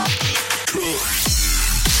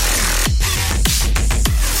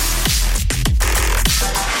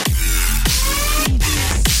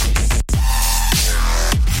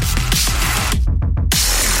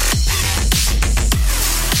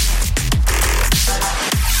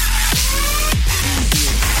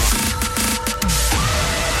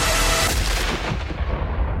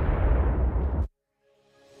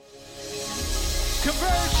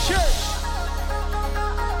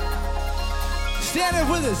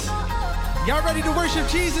Jesus. Y'all ready to worship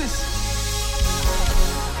Jesus?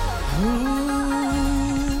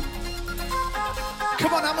 Ooh.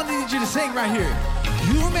 Come on, I'm gonna need you to sing right here.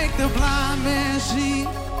 You make the blind man see.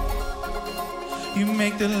 You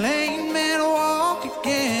make the lame man walk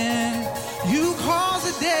again. You cause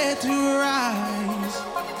the dead to rise.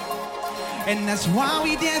 And that's why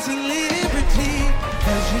we dance in liberty,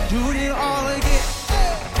 'cause you do it all again.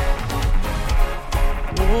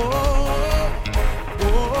 Oh, oh,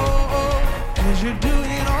 oh, 'cause you're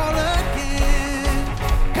doing it all again.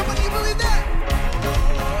 Come on, you believe that?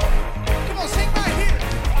 Come on, sing right here.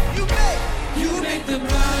 You make the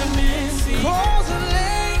blind man see. Cause the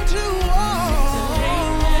lame to walk.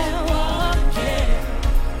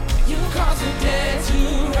 You cause the dead to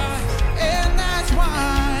rise. And that's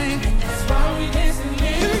why we dance in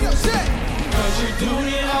liberty. Here we go, say. 'Cause you're doing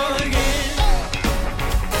it all again.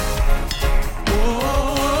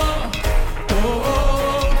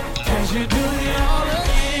 You're doing it all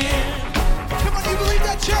again. Come on, you believe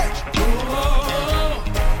that, church? Oh,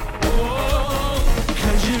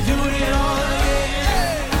 'cause you're doing it all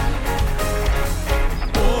again.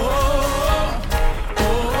 Oh,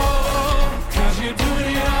 'cause you're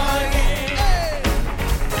doing it all again.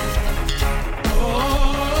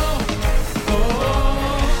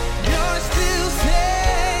 You're still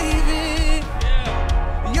saving.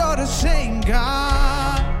 You're the same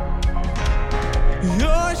God.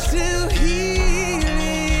 You're still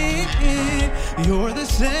healing. You're the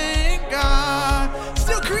same God.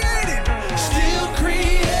 Still creating. Still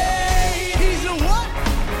creating. He's the what?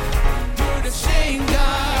 You're the same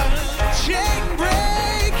God. Chain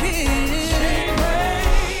breaking.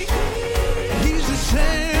 He's the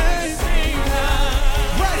same God.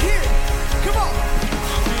 Right here. Come on.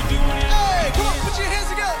 Hey, come on. Put your hands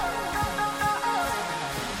together.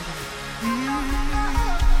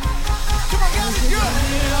 Good.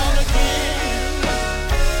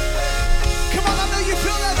 Come on, I know you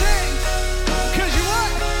feel that thing. 'Cause you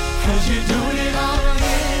what? 'Cause you're doing it all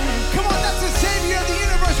again. Come on, that's the Savior of the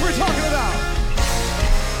universe we're talking about.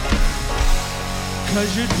 'Cause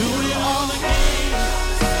you're doing it all again.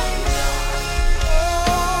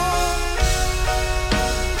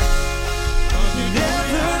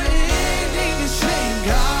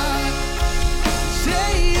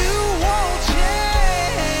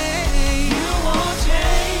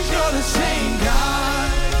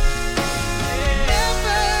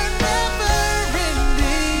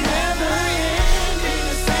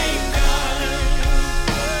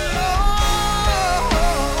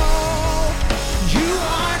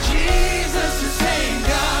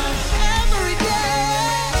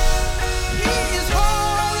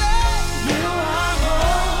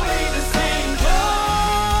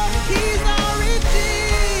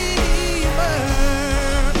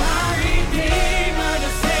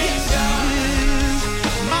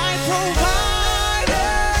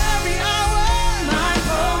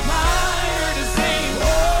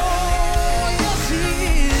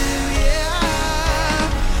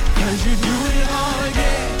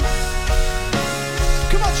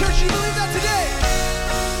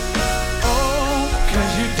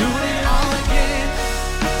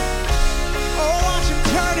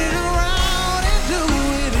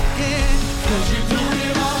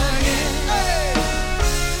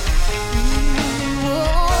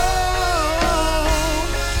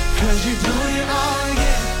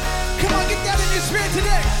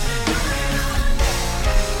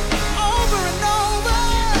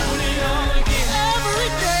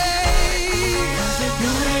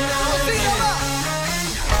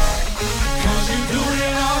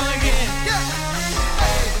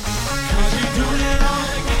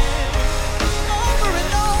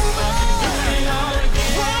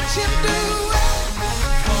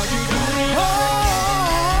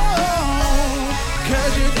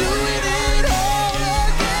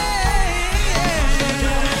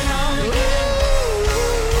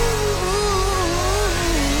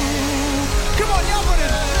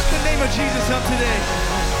 Jesus up today.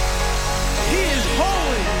 He is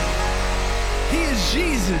holy. He is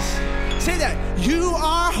Jesus. Say that. You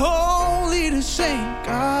are holy, the same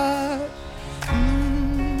God.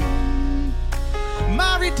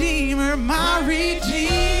 My Redeemer,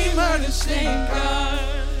 the same God.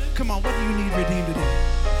 Come on, what do you need redeemed today?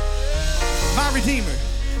 My Redeemer,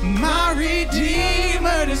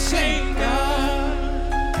 the same God.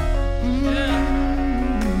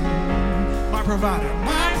 My provider,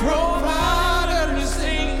 the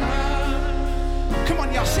same God. Come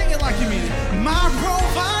on, y'all, sing it like you mean it. My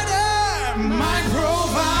provider,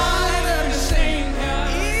 the same God.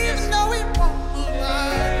 Even though it won't look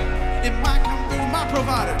like it might come through. My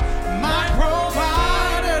provider,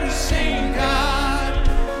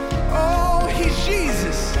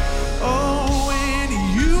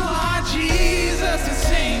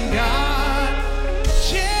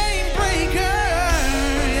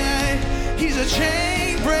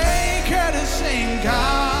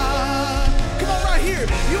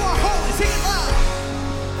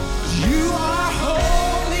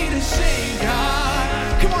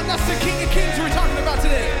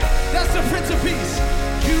 is the Prince of Peace.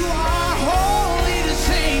 You are holy, the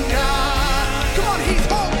same God. Come on, he's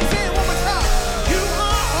holy. Say it one more time. You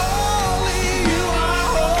are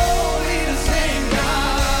holy, the same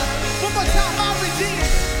God. One more time, my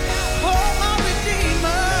Redeemer. Oh, my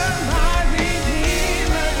Redeemer, my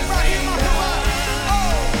Redeemer. Right here, my God.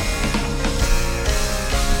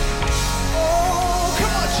 Oh,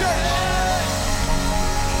 come on, church.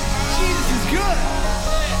 Jesus is good.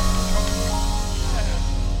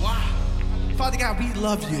 Wow. Father God, we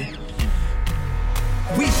love you.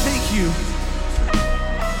 We thank you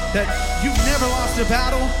that you've never lost a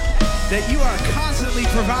battle, that you are constantly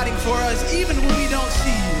providing for us, even when we don't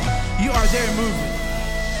see you. You are there moving.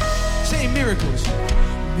 Say miracles.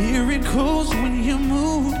 Miracles when you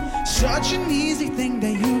move, such an easy thing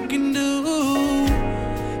that you can do.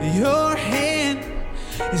 Your hand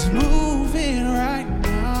is moving right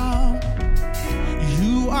now.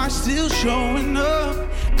 You are still showing up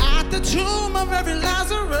at the tomb of every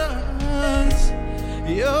Lazarus.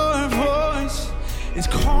 Your voice is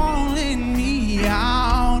calling me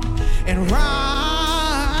out. And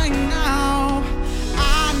right now,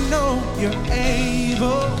 I know you're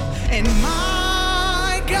able. And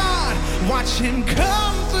my God, watch him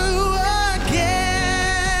come through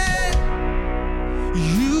again.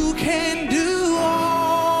 You can do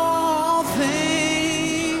all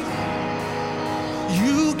things.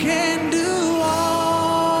 You can do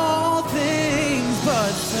all things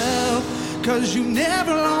but fail. 'Cause you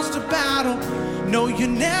never lost a battle. No, you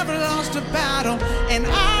never lost a battle. And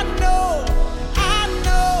I know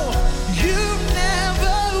you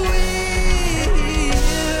never will.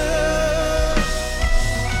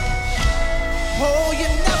 Oh, you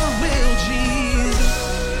never will, Jesus.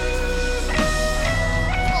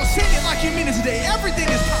 Oh, sing it like you mean it today. Everything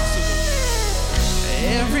is possible.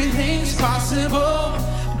 Everything's possible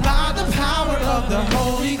by the power of the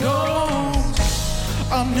Holy Ghost.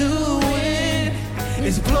 A new wind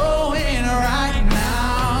is blowing right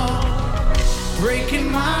now,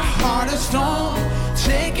 breaking my heart of stone,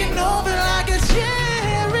 taking over like a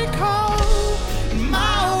Jericho.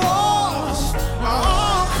 My walls are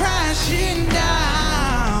all crashing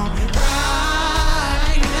down.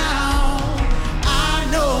 Right now, I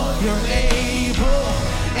know you're able,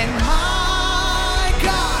 and my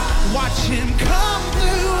God, watch him come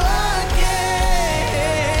through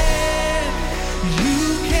again. You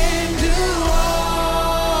can do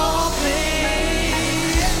all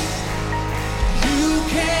things. You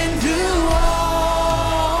can do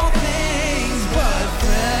all things but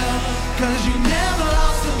fail. 'Cause you never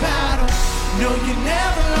lost a battle. No, you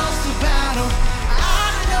never lost a battle. I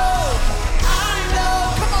know.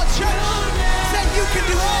 Come on, church. Say you can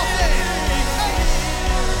do all things. Hey.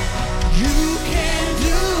 You can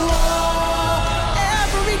do all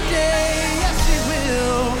every day. Yes, you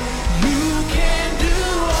will. You can do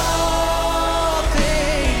all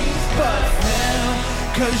things but fail.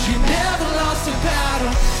 'Cause you never lost a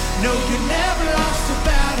battle. No, you never lost a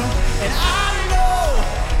battle. And I know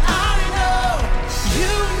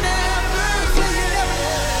you never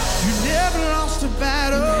lost a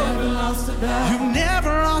battle. You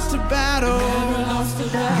never lost a battle.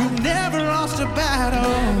 You never lost a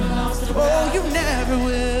battle. Oh, you never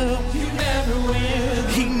will.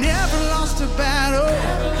 He never lost a battle.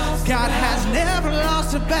 God has never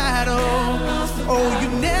lost a battle. Oh, you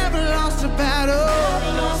never lost a battle.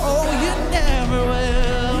 Oh, you never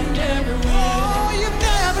will. Oh, you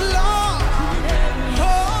never lost.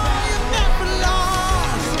 Oh, you never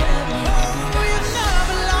lost. Oh, you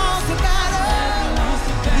never lost a battle.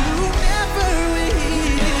 You never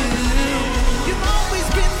will. You've always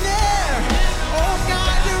been there. Oh,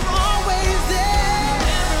 God, you're always there.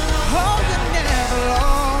 Oh, you never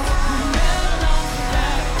lost.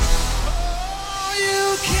 Oh, you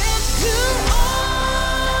can do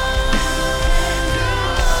all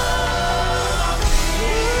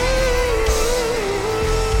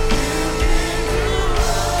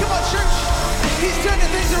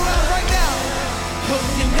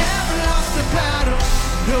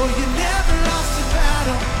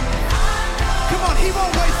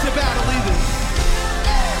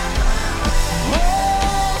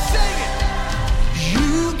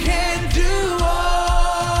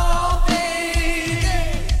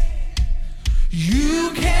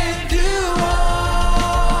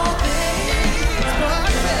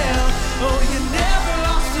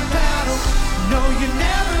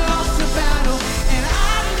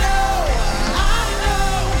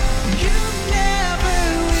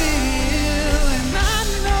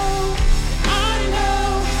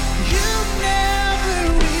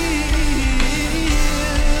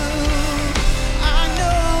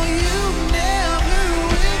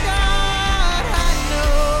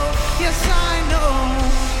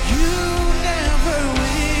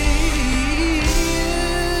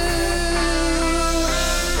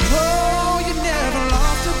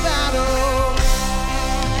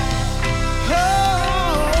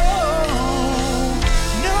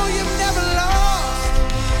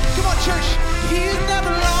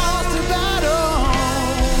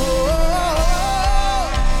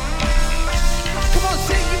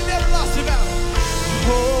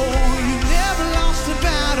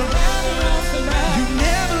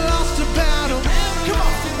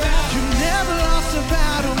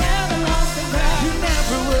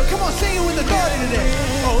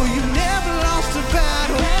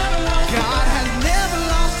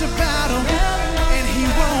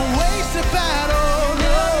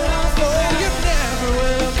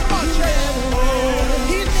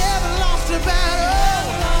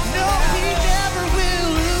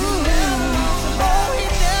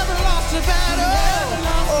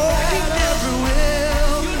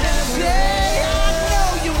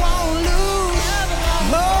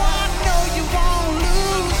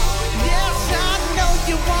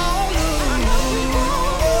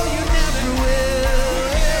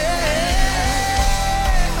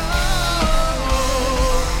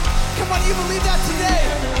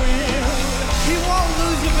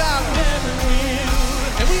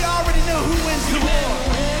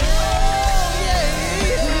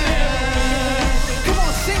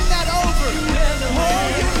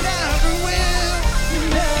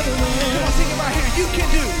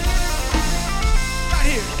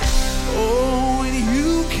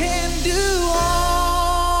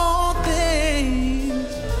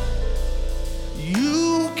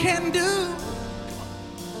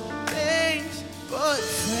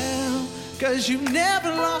fail, 'cause you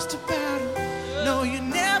never lost a battle. No, you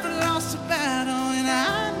never lost a battle. And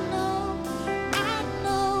I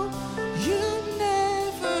know you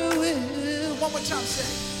never will. One more time, say.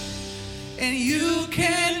 And you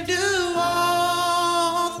can do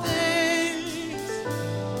all things.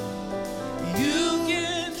 You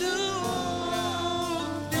can do all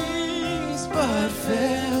things but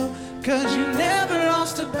fail, 'cause you never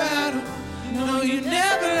lost a battle. No, you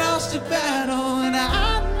never lost a battle. And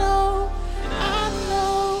I know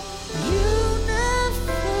you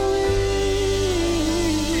never will.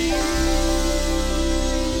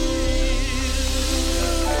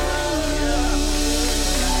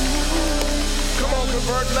 Come on,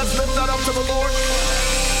 Convert. Let's lift that up to the Lord.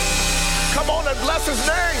 Come on and bless his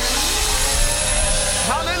name.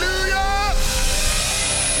 Hallelujah.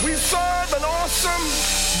 We serve an awesome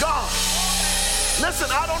God.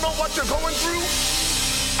 Listen, I don't know what you're going through.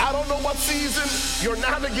 I don't know what season you're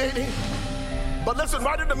navigating. But listen,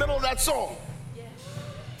 right in the middle of that song,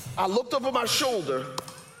 I looked over my shoulder,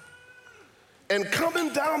 and coming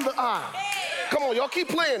down the aisle. Come on, y'all keep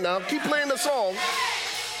playing now. Keep playing the song.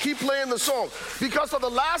 Keep playing the song. Because for the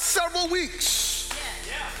last several weeks,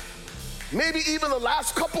 maybe even the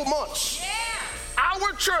last couple months,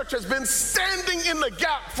 our church has been standing in the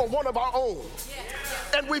gap for one of our own.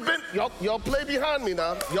 And we've been, y'all play behind me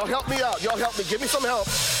now. Y'all help me out. Y'all help me. Give me some help.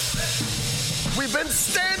 We've been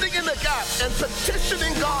standing in the gap and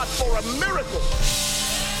petitioning God for a miracle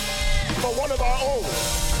for one of our own.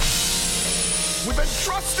 We've been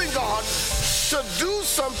trusting God to do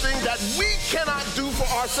something that we cannot do for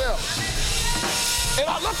ourselves. And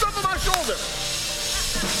I looked over my shoulder,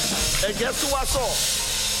 and guess who I saw?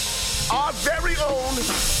 Our very own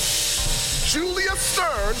Julia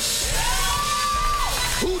Stearns,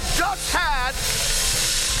 who just had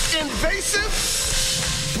invasive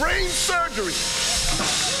brain surgery.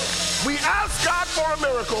 We asked God for a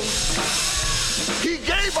miracle. He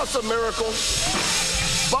gave us a miracle,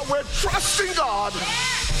 but we're trusting God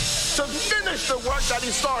to finish the work that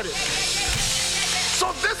he started.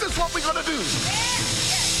 So this is what we're gonna do.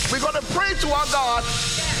 We're gonna pray to our God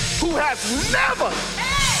who has never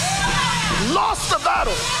lost a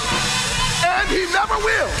battle, and he never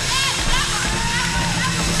will.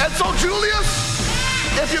 And so, Julius,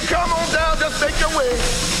 if you come on down, just make your way.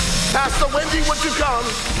 Pastor Wendy, would you come?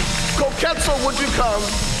 Koketso, would you come?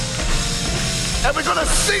 And we're gonna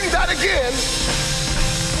sing that again.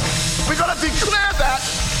 We're gonna declare that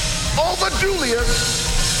over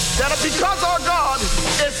Julius, that because our God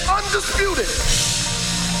is undisputed,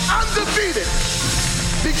 undefeated,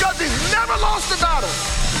 because he's never lost a battle,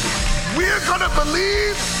 we're gonna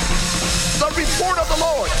believe the report of the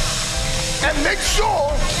Lord. And make sure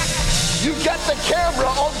you get the camera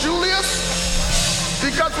on Julius,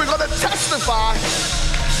 because we're going to testify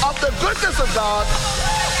of the goodness of God,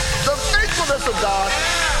 the faithfulness of God,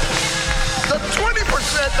 the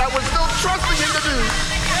 20% that we're still trusting him to do.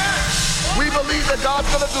 We believe that God's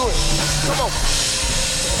going to do it. Come on.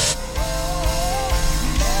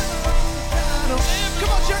 Come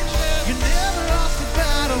on, church. You never lost a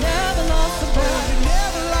battle. Never lost a battle. You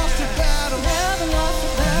never lost a battle. Never lost a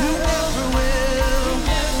battle. You never will.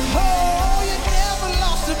 Oh, you never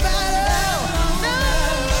lost a battle. No,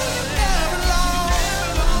 you never lost.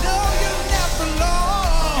 No, you never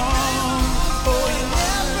lost. Oh, you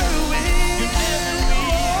never will.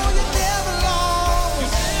 Oh, you never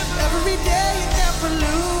lost. Every day you never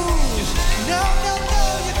lose. No, no.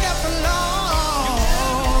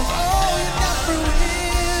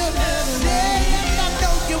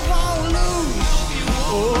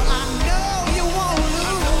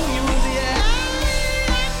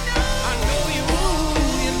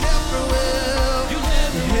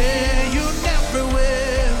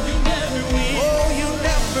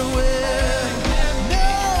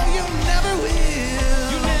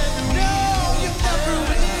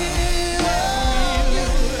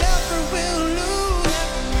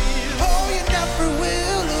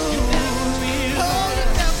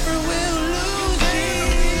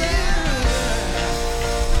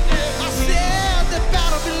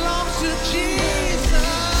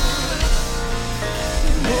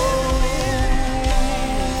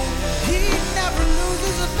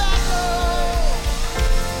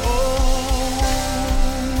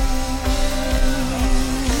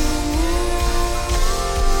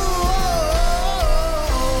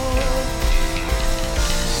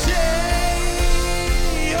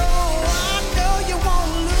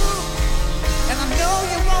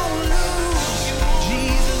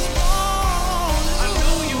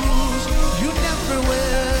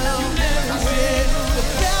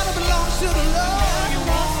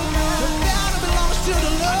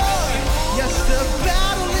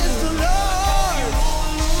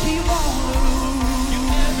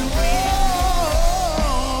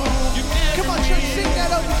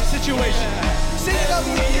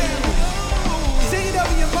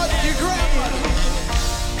 mother, your grandmother,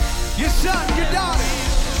 your son, your daughter.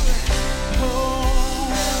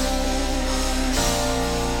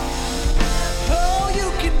 Oh, you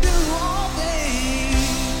can do all things.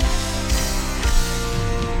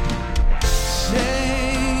 Say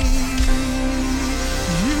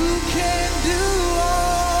you can do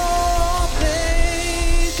all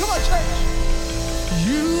things. Come on, church.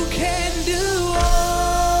 You can do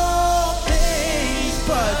all things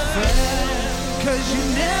but fail. 'Cause you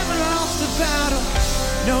never lost a battle.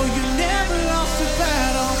 No, you never lost a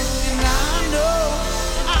battle. And I know,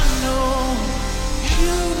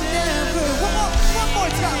 you never. One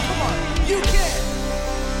more time, come on. You can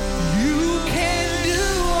do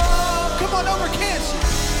all. Come on, over cancer,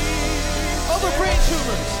 over brain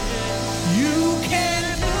tumors. You can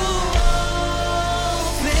do all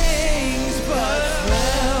things but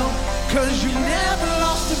fail. 'Cause you never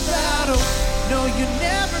lost a battle. No, you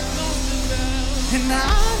never lost a battle. And I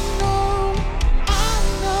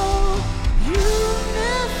know you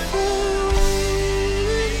never will.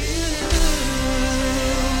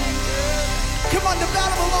 Come on, the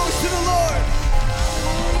battle belongs to the Lord.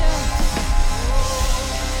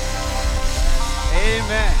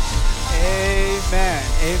 Amen. Amen.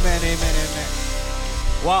 Amen. Amen. Amen.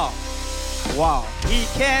 Wow. Wow. He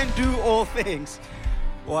can do all things.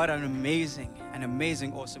 What an amazing,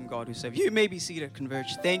 awesome God we serve. You may be seated,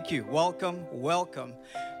 Converge. Thank you. Welcome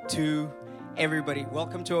to everybody.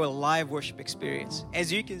 Welcome to our live worship experience.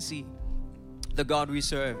 As you can see, the God we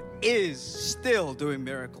serve is still doing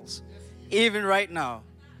miracles. Even right now,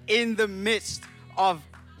 in the midst of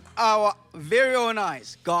our very own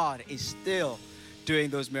eyes, God is still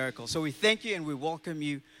doing those miracles. So we thank you and we welcome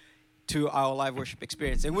you to our live worship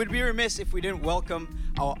experience. And we'd be remiss if we didn't welcome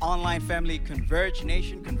our online family, Converge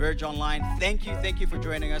Nation, Converge Online. Thank you for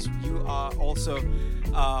joining us. You are also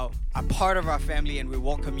a part of our family, and we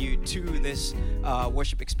welcome you to this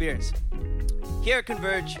worship experience. Here at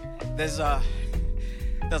Converge, there's a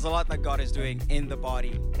lot that God is doing in the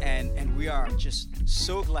body, and we are just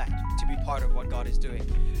so glad to be part of what God is doing.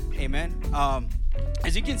 Amen.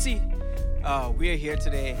 As you can see, we are here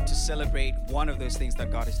today to celebrate one of those things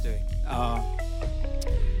that God is doing.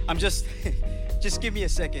 I'm just give me a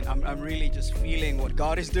second. I'm really just feeling what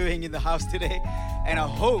God is doing in the house today, and I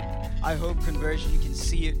hope Converge, you can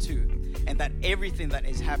see it too, and that everything that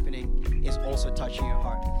is happening is also touching your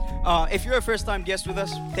heart. If you're a first-time guest with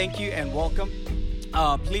us, thank you and welcome.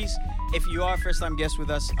 Please, if you are a first-time guest with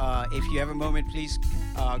us, if you have a moment, please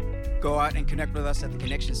go out and connect with us at the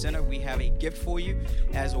Connection Center. We have a gift for you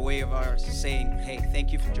as a way of our saying, hey,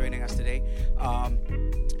 thank you for joining us today.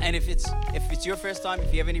 And if it's your first time,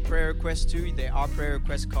 if you have any prayer requests too, there are prayer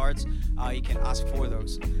request cards. You can ask for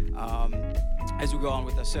those as we go on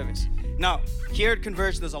with our service. Now, here at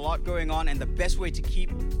Converge, there's a lot going on, and the best way to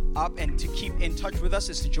keep up and to keep in touch with us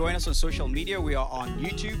is to join us on social media. We are on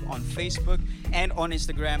YouTube, on Facebook, and on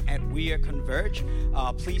Instagram at We Are Converge.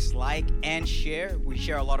 Please like and share. We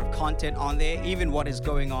share a lot of content on there, even what is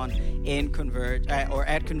going on in Converge or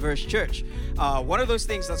at Converge Church. One of those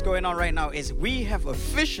things that's going on right now is we have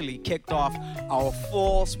officially kicked off our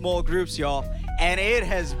fall small groups, y'all, and it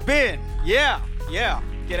has been, yeah.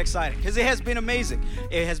 Get excited, because it has been amazing.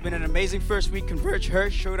 It has been an amazing first week. Converge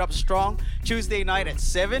Hirsch showed up strong Tuesday night at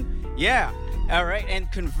 7. Yeah. All right. And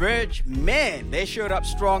Converge Men, they showed up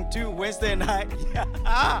strong too Wednesday night.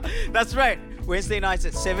 Yeah. That's right. Wednesday nights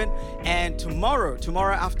at 7. And tomorrow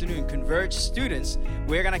afternoon, Converge students,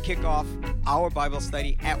 we're going to kick off our Bible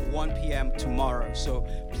study at 1 p.m. tomorrow. So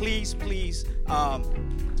please,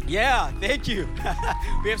 yeah, thank you.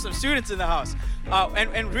 We have some students in the house.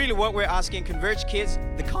 And really what we're asking, Converge Kids,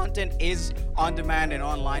 the content is on demand and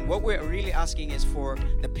online. What we're really asking is for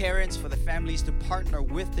the parents, for the families to partner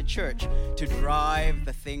with the church to drive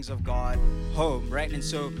the things of God home, right? And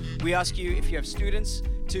so we ask you, if you have students,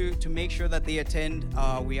 to make sure that they attend.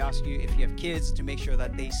 We ask you, if you have kids, to make sure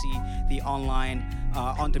that they see the online,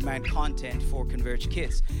 on-demand content for Converge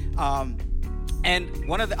Kids. And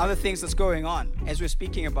one of the other things that's going on as we're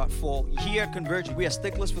speaking about fall, here at Converge, we are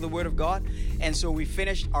sticklers for the Word of God. And so we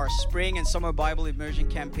finished our spring and summer Bible immersion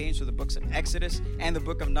campaigns for the books of Exodus and the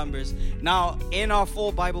book of Numbers. Now, in our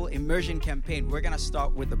fall Bible immersion campaign, we're going to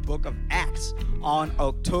start with the book of Acts on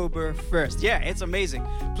October 1st. Yeah, it's amazing.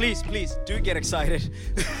 Please do get excited.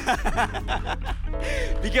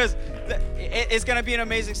 Because it's going to be an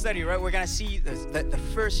amazing study, right? We're going to see the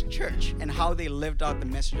first church and how they lived out the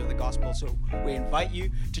message of the gospel. So we invite you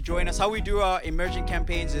to join us. How we do our immersion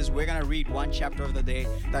campaigns is we're going to read one chapter of the day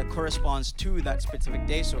that corresponds to that specific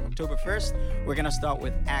day. So October 1st, we're going to start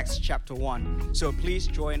with Acts chapter 1. So please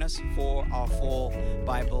join us for our fall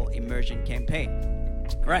Bible immersion campaign.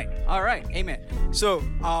 Right. All right. Amen. So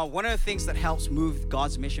one of the things that helps move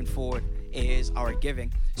God's mission forward is our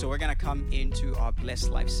giving. So we're going to come into our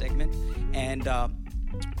Blessed Life segment. And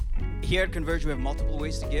here at Converge, we have multiple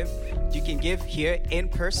ways to give. You can give here in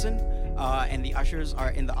person, and the ushers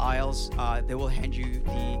are in the aisles. They will hand you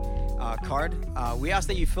the card. We ask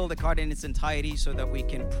that you fill the card in its entirety so that we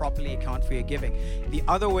can properly account for your giving. The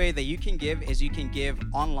other way that you can give is you can give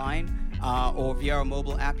online or via our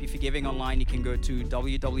mobile app. If you're giving online, you can go to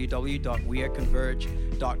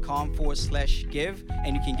www.weareconverge.com/give,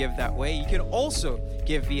 and you can give that way. You can also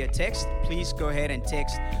give via text. Please go ahead and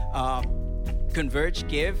text Converge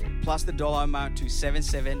Give plus the dollar amount to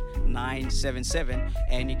 77977,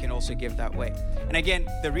 and you can also give that way. And again,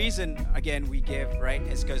 the reason we give, right,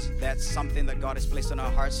 is because that's something that God has placed on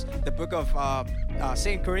our hearts. The book of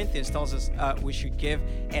 2 Corinthians tells us we should give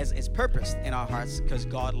as it's purposed in our hearts, because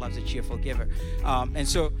God loves a cheerful giver. And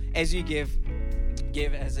so as you give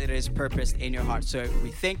as it is purposed in your heart. So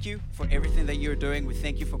we thank you for everything that you're doing. We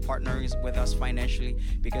thank you for partnering with us financially,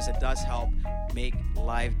 because it does help make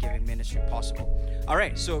live giving ministry possible. All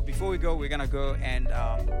right, so before we go, we're going to go and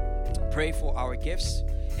pray for our gifts,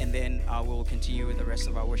 and then we will continue with the rest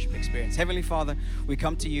of our worship experience. Heavenly Father, we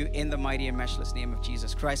come to you in the mighty and matchless name of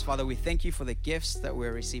Jesus Christ. Father, we thank you for the gifts that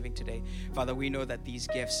we're receiving today. Father, we know that these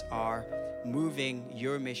gifts are moving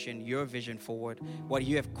your mission, your vision forward, what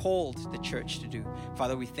you have called the church to do.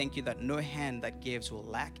 Father, we thank you that no hand that gives will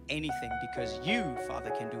lack anything, because you, Father,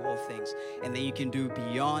 can do all things, and that you can do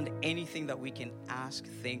beyond anything that we can ask,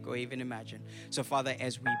 think, or even imagine. So, Father,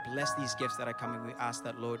 as we bless these gifts that are coming, we ask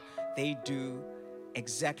that, Lord, they do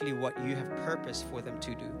exactly what you have purposed for them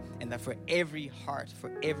to do, and that for every heart, for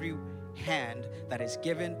every hand that is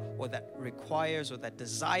given or that requires or that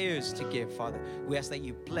desires to give, Father, we ask that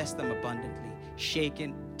you bless them abundantly,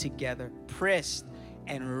 shaken together, pressed,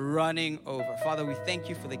 and running over. Father, we thank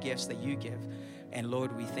you for the gifts that you give. And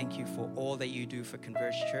Lord, we thank you for all that you do for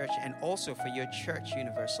Converge Church, and also for your church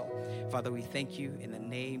universal. Father, we thank you in the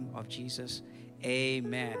name of Jesus.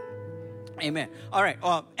 Amen. Amen. All right.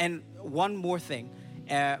 And one more thing.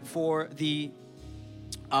 For the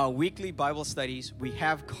weekly Bible studies, we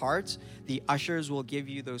have cards. The ushers will give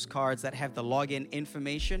you those cards that have the login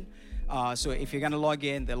information. So if you're going to log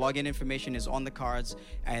in, the login information is on the cards,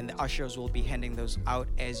 and the ushers will be handing those out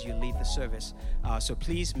as you leave the service. So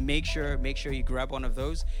please make sure you grab one of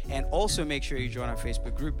those, and also make sure you join our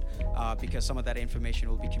Facebook group, because some of that information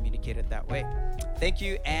will be communicated that way. Thank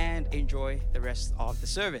you, and enjoy the rest of the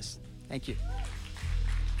service. Thank you.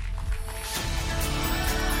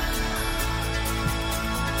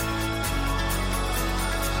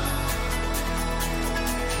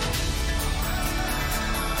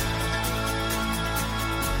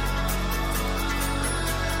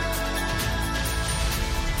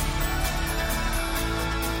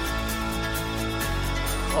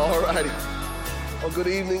 All righty. Well, good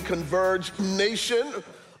evening, Converge Nation.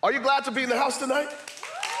 Are you glad to be in the house tonight?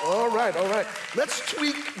 All right. Let's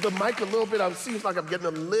tweak the mic a little bit. It seems like I'm getting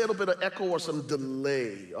a little bit of echo or some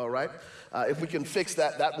delay, all right? If we can fix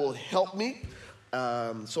that, that will help me,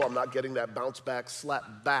 so I'm not getting that bounce back,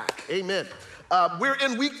 slap back. Amen. We're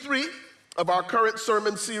in week 3 of our current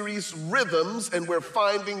sermon series, Rhythms, and we're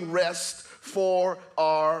finding rest for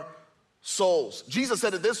our souls. Jesus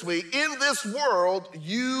said it this way: in this world,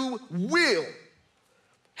 you will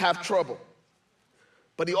have trouble.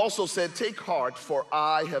 But he also said, take heart, for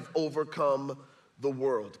I have overcome the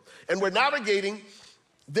world. And we're navigating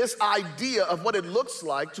this idea of what it looks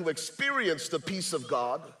like to experience the peace of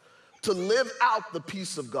God, to live out the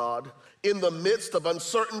peace of God in the midst of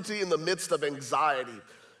uncertainty, in the midst of anxiety.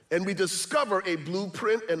 And we discover a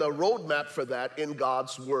blueprint and a roadmap for that in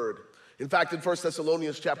God's word. In fact, in 1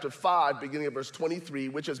 Thessalonians chapter 5, beginning of verse 23,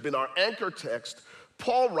 which has been our anchor text,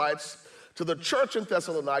 Paul writes to the church in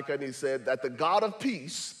Thessalonica, and he said that the God of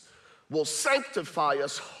peace will sanctify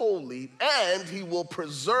us wholly, and he will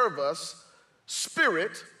preserve us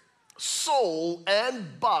spirit, soul,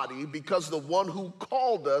 and body, because the one who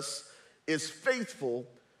called us is faithful,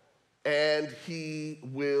 and he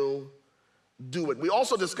will do it. We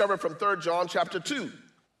also discover from 3 John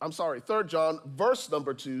verse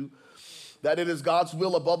number 2, that it is God's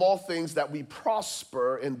will above all things that we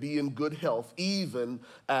prosper and be in good health, even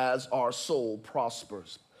as our soul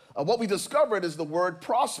prospers. What we discovered is the word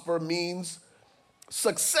prosper means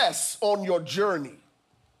success on your journey.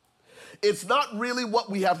 It's not really what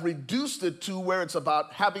we have reduced it to, where it's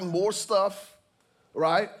about having more stuff,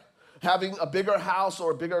 right? Having a bigger house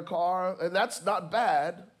or a bigger car, and that's not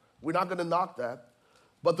bad. We're not going to knock that.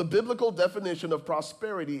 But the biblical definition of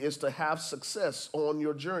prosperity is to have success on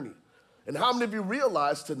your journey. And how many of you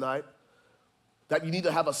realize tonight that you need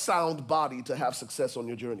to have a sound body to have success on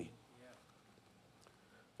your journey.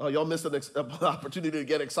 Oh, y'all missed an opportunity to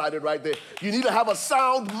get excited right there. You need to have a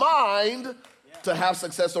sound mind to have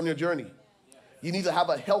success on your journey. You need to have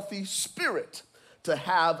a healthy spirit to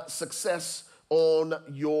have success on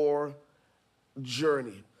your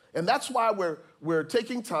journey. And that's why we're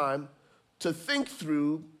taking time to think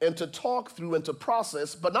through and to talk through and to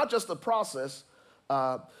process, but not just the process,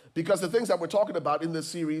 because the things that we're talking about in this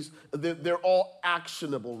series, they're all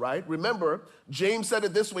actionable, right? Remember, James said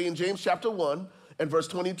it this way in James chapter 1 and verse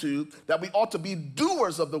 22, that we ought to be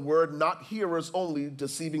doers of the word, not hearers only,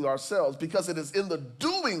 deceiving ourselves, because it is in the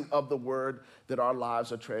doing of the word that our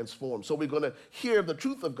lives are transformed. So we're going to hear the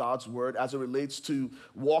truth of God's word as it relates to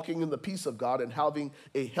walking in the peace of God and having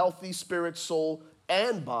a healthy spirit, soul,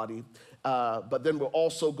 and body. But then we're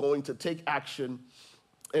also going to take action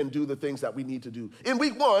and do the things that we need to do. In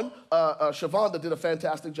week 1, Shavonda did a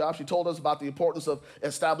fantastic job. She told us about the importance of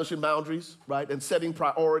establishing boundaries, right, and setting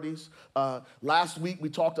priorities. Last week, we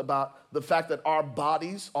talked about the fact that our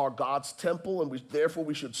bodies are God's temple, and therefore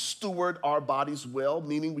we should steward our bodies well,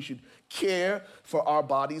 meaning we should care for our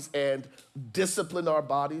bodies and discipline our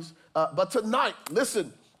bodies. But tonight,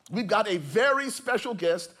 listen, we've got a very special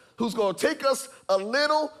guest who's going to take us a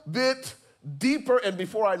little bit deeper. And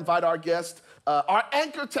before I invite our guest, our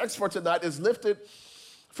anchor text for tonight is lifted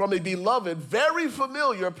from a beloved, very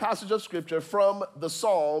familiar passage of scripture from the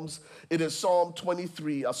Psalms. It is Psalm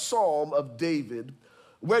 23, a psalm of David,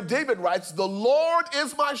 where David writes, "The Lord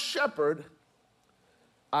is my shepherd,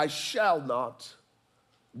 I shall not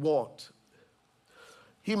want.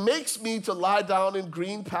 He makes me to lie down in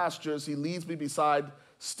green pastures. He leads me beside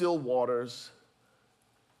still waters,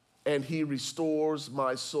 and he restores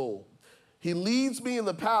my soul. He leads me in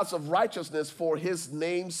the paths of righteousness for his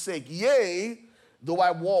name's sake. Yea, though I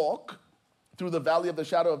walk through the valley of the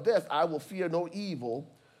shadow of death, I will fear no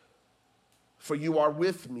evil, for you are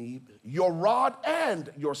with me. Your rod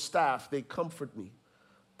and your staff, they comfort me.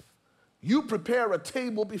 You prepare a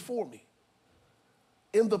table before me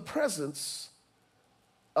in the presence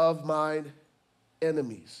of mine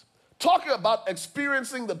enemies." Talking about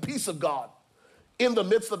experiencing the peace of God in the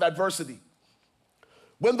midst of adversity.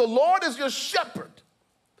 When the Lord is your shepherd,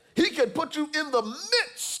 he can put you in the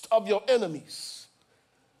midst of your enemies,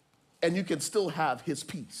 and you can still have his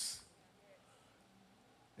peace.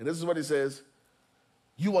 And this is what he says: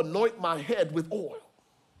 you anoint my head with oil.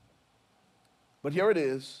 But here it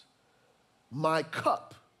is: my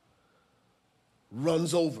cup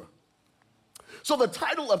runs over. So the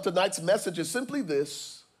title of tonight's message is simply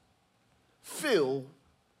this: fill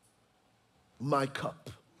my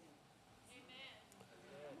cup.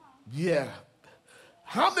 Yeah.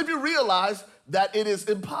 How many of you realize that it is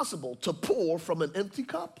impossible to pour from an empty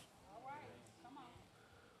cup?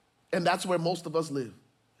 And that's where most of us live.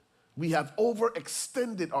 We have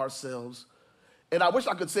overextended ourselves. And I wish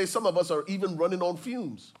I could say some of us are even running on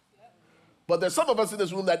fumes. But there's some of us in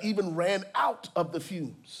this room that even ran out of the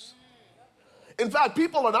fumes. In fact,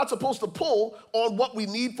 people are not supposed to pull on what we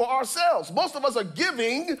need for ourselves. Most of us are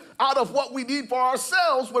giving out of what we need for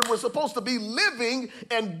ourselves when we're supposed to be living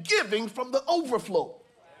and giving from the overflow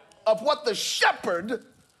of what the shepherd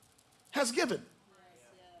has given.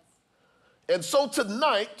 And so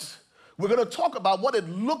tonight, we're going to talk about what it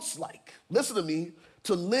looks like, listen to me,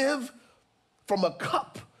 to live from a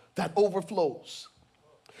cup that overflows.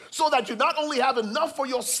 So that you not only have enough for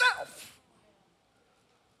yourself,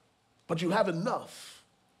 but you have enough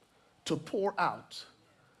to pour out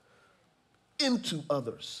into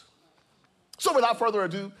others. So without further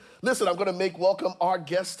ado, listen, I'm going to welcome our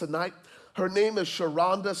guest tonight. Her name is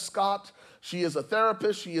Sharonda Scott. She is a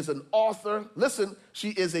therapist. She is an author. Listen, she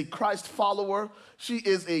is a Christ follower. She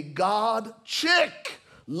is a God chick.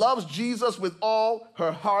 Loves Jesus with all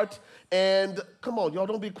her heart. And come on, y'all,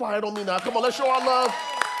 don't be quiet on me now. Come on, let's show our love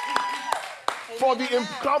for the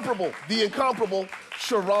incomparable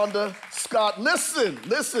Sharonda Scott.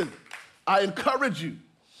 Listen, I encourage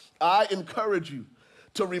you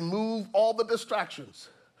to remove all the distractions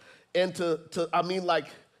and to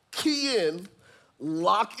key in,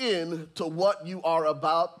 lock in to what you are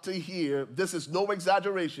about to hear. This is no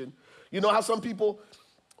exaggeration. You know how some people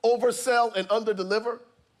oversell and underdeliver?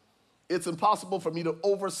 It's impossible for me to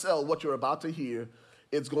oversell what you're about to hear.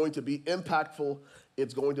 It's going to be impactful.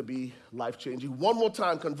 It's going to be life-changing. One more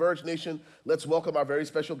time, Converge Nation, let's welcome our very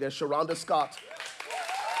special guest, Sharonda Scott,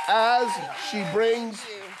 as she brings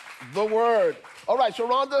the word. All right,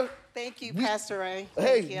 Sharonda. Thank you, Pastor Ray.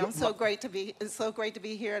 Hey, Thank you. It's so great to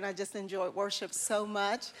be here, and I just enjoyed worship so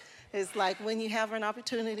much. It's like when you have an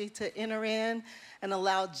opportunity to enter in and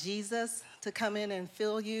allow Jesus to come in and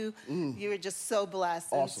fill you, you're just so blessed.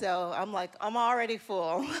 Awesome. And so I'm like, I'm already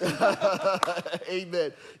full.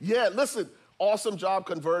 Amen. Yeah, listen, awesome job,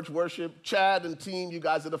 Converge Worship. Chad and team, you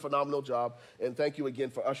guys did a phenomenal job. And thank you again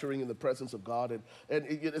for ushering in the presence of God. And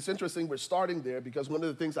it's interesting, we're starting there because one of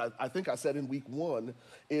the things I think I said in week 1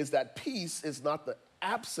 is that peace is not the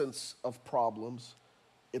absence of problems,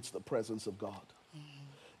 it's the presence of God.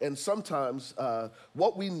 And sometimes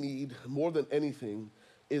what we need more than anything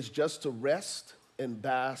is just to rest and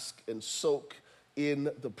bask and soak in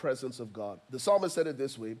the presence of God. The psalmist said it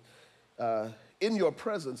this way, in your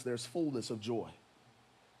presence there's fullness of joy,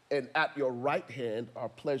 and at your right hand are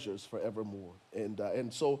pleasures forevermore.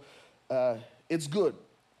 And so it's good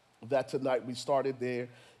that tonight we started there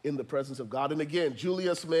in the presence of God. And again,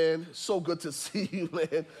 Julius, man, so good to see you,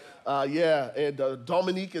 man. And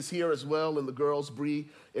Dominique is here as well, and the girls, Bree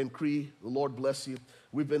and Cree, the Lord bless you.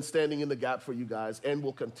 We've been standing in the gap for you guys, and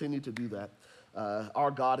we'll continue to do that. Our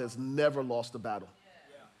God has never lost a battle,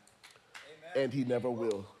 and he never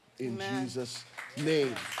will. In Amen. Jesus'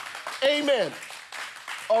 name. Amen.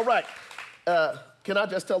 All right. Can I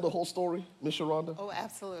just tell the whole story, Miss Sharonda? Oh,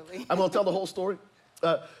 absolutely. I'm going to tell the whole story.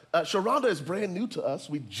 Sharonda is brand new to us.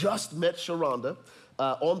 We just met Sharonda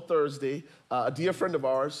on Thursday. A dear friend of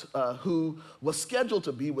ours who was scheduled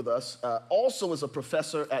to be with us also is a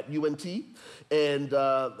professor at UNT. And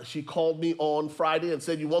she called me on Friday and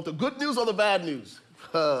said, you want the good news or the bad news?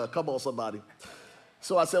 Come on, somebody.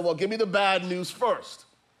 So I said, well, give me the bad news first.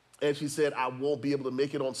 And she said, I won't be able to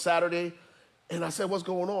make it on Saturday. And I said, what's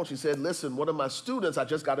going on? She said, listen, one of my students, I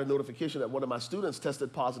just got a notification that one of my students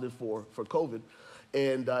tested positive for COVID.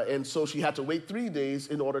 And so she had to wait 3 days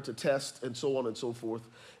in order to test and so on and so forth.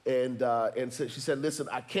 And so she said, listen,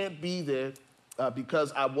 I can't be there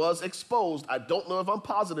because I was exposed. I don't know if I'm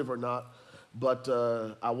positive or not, but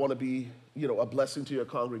I want to be, a blessing to your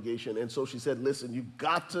congregation. And so she said, listen, you've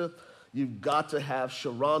got to have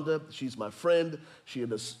Sharonda. She's my friend.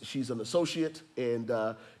 She's an associate,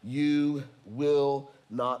 and you will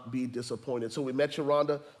not be disappointed. So we met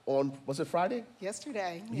Sharonda on, was it Friday?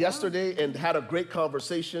 Yesterday. Yeah. Yesterday, and had a great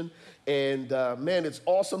conversation. And man, it's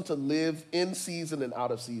awesome to live in season and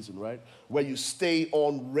out of season, right? Where you stay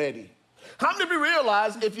on ready. How many of you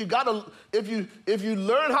realize if you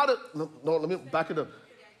learn how to, no, let me back it up.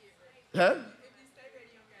 Huh?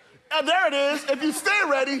 And there it is. If you stay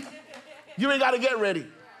ready, you ain't got to get ready.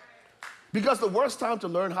 Because the worst time to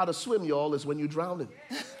learn how to swim, y'all, is when you're drowning.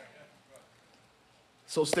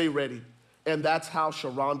 So stay ready. And that's how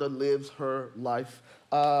Sharonda lives her life.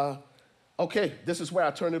 Okay, this is where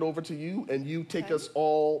I turn it over to you, and you take us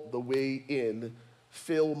all the way in.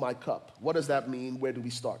 Fill my cup. What does that mean? Where do we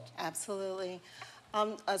start? Absolutely.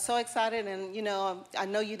 I'm so excited, and I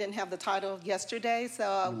know you didn't have the title yesterday,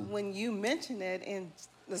 so when you mentioned it in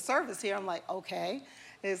the service here, I'm like, okay.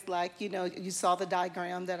 It's like, you saw the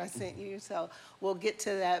diagram that I sent you, so we'll get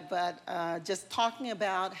to that. But just talking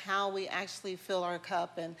about how we actually fill our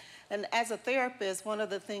cup. And as a therapist, one of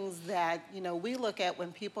the things that, we look at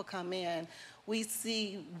when people come in, we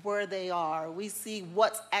see where they are. We see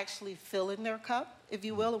what's actually filling their cup, if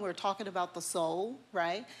you will, and we're talking about the soul,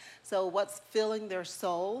 right? So what's filling their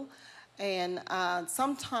soul. And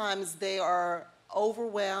sometimes they are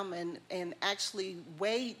overwhelmed and actually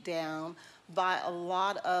weighed down by a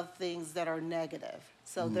lot of things that are negative.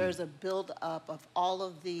 So there's a buildup of all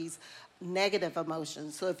of these negative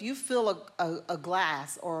emotions. So if you fill a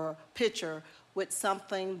glass or pitcher with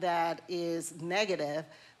something that is negative,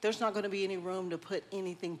 there's not going to be any room to put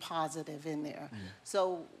anything positive in there.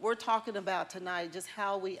 So we're talking about tonight just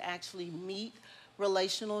how we actually meet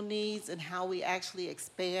relational needs and how we actually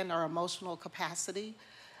expand our emotional capacity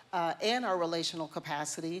and our relational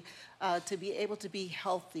capacity to be able to be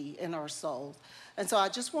healthy in our souls. And so I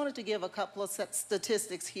just wanted to give a couple of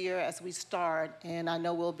statistics here as we start, and I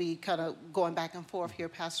know we'll be kind of going back and forth here,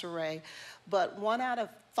 Pastor Ray, but 1 out of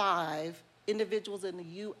 5 individuals in the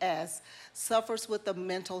U.S. suffers with a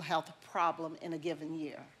mental health problem in a given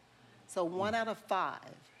year. So 1 out of 5.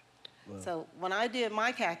 Wow. So when I did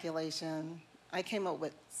my calculation, I came up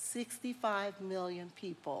with 65 million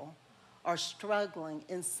people are struggling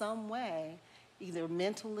in some way, either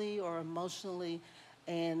mentally or emotionally,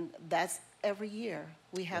 and that's every year.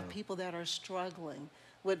 We have people that are struggling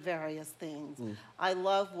with various things. I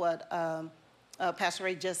love what Pastor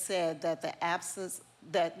Ray just said, that the absence,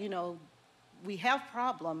 that, we have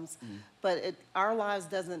problems, but our lives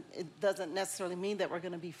doesn't necessarily mean that we're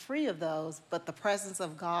going to be free of those, but the presence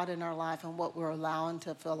of God in our life and what we're allowing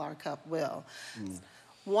to fill our cup will.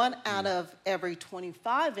 1 out of every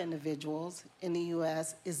 25 individuals in the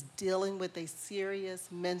U.S. is dealing with a serious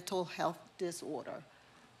mental health disorder.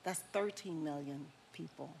 That's 13 million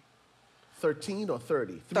people. 13 or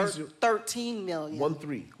 30? 13 million.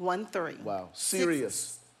 1-3. 1-3. Wow.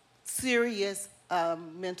 Serious. Serious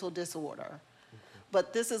mental disorder.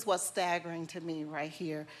 But this is what's staggering to me right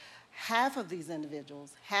here. Half of these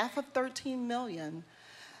individuals, half of 13 million,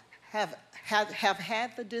 have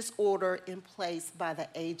had the disorder in place by the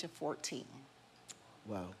age of 14.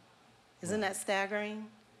 Wow. Isn't that staggering?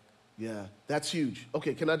 Yeah, that's huge.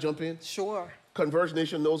 Okay, can I jump in? Sure. Converge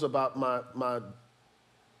Nation knows about my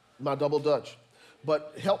double Dutch.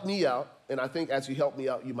 But help me out, and I think as you help me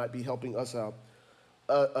out, you might be helping us out.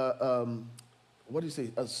 What do you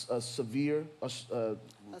say? A severe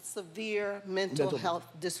mental health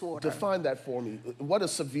disorder. Define that for me. What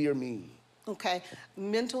does severe mean? Okay,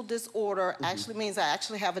 mental disorder actually means, I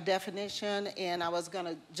actually have a definition, and I was going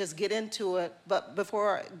to just get into it. But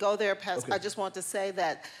before I go there, Pastor, I just want to say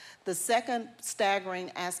that the second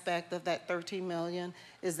staggering aspect of that 13 million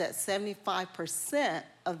is that 75%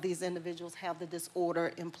 of these individuals have the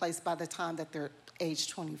disorder in place by the time that they're age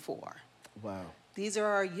 24. Wow. These are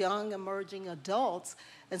our young emerging adults,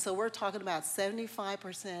 and so we're talking about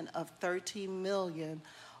 75% of 13 million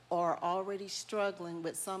are already struggling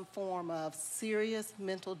with some form of serious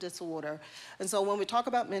mental disorder. And so when we talk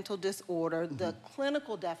about mental disorder, the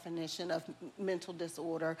clinical definition of mental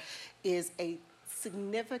disorder is a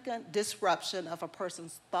significant disruption of a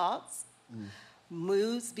person's thoughts,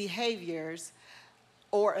 moods, behaviors,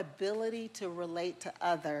 or ability to relate to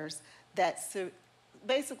others that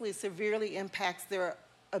basically severely impacts their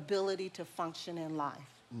ability to function in life.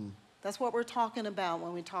 That's what we're talking about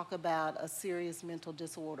when we talk about a serious mental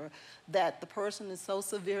disorder, that the person is so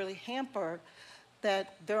severely hampered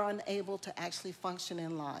that they're unable to actually function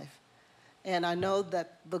in life. And I know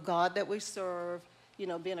that the God that we serve, you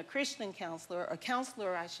know, being a Christian counselor, a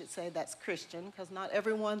counselor, I should say, that's Christian, because not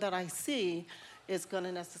everyone that I see is going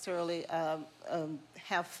to necessarily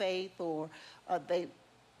have faith, or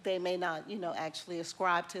they may not, you know, actually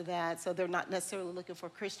ascribe to that, so they're not necessarily looking for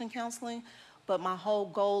Christian counseling. But my whole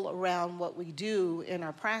goal around what we do in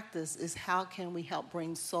our practice is how can we help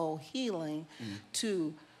bring soul healing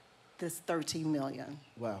to this 13 million.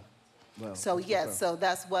 Wow. Wow. So yes, so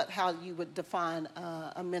that's how you would define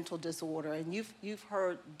a mental disorder. And you've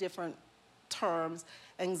heard different terms: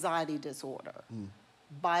 anxiety disorder,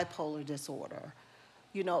 bipolar disorder,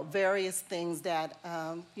 you know, various things that,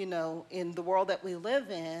 you know, in the world that we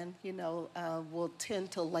live in, you know, will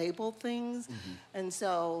tend to label things. And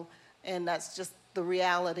so, and that's just the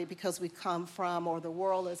reality, because we come from, or the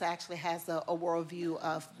world actually has a worldview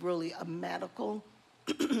of really a medical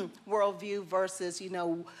worldview versus, you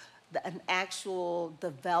know, an actual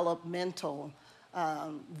developmental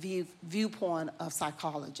viewpoint of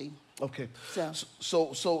psychology. Okay.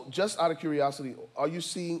 So just out of curiosity, are you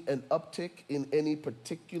seeing an uptick in any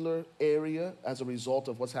particular area as a result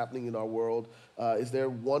of what's happening in our world? Is there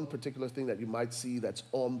one particular thing that you might see that's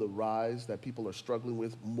on the rise that people are struggling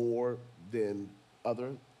with more than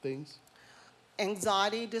other things?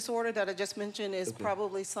 Anxiety disorder that I just mentioned is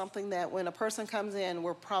probably something that when a person comes in,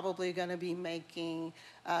 we're probably going to be making,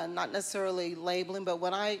 not necessarily labeling, but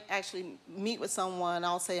when I actually meet with someone,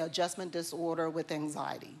 I'll say adjustment disorder with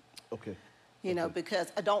anxiety. Okay. You know,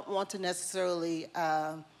 because I don't want to necessarily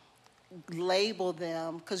label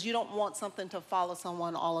them, because you don't want something to follow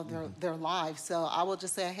someone all of their life. So I will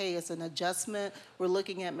just say, hey, it's an adjustment. We're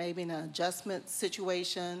looking at maybe an adjustment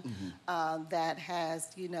situation that has,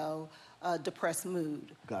 you know, a depressed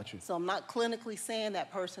mood. Got you. So I'm not clinically saying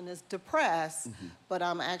that person is depressed, but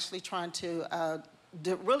I'm actually trying to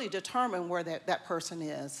really determine where that person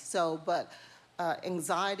is. So, but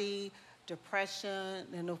anxiety, depression,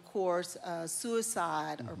 and of course,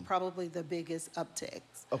 suicide are probably the biggest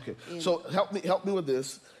upticks. Okay, so help me with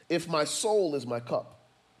this. If my soul is my cup,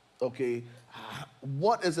 okay,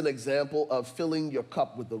 what is an example of filling your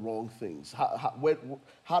cup with the wrong things?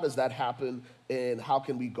 How does that happen, and how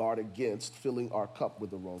can we guard against filling our cup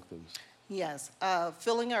with the wrong things? Yes,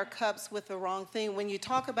 filling our cups with the wrong thing. When you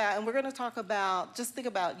talk about, and we're going to talk about, just think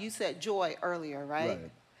about, you said joy earlier, right?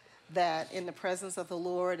 Right. That in the presence of the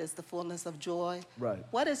Lord is the fullness of joy. Right.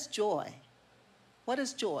 What is joy? What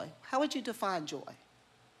is joy? How would you define joy?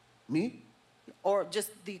 Me? Or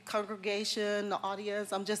just the congregation, the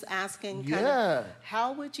audience? I'm just asking.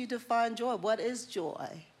 How would you define joy? What is joy?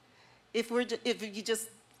 If you just,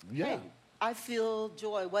 hey, I feel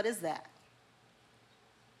joy. What is that?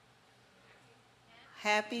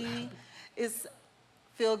 Happy is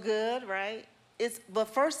feel good, right? But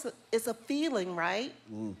first, it's a feeling, right?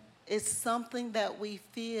 It's something that we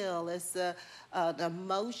feel. It's an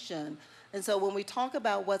emotion. And so when we talk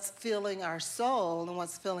about what's filling our soul and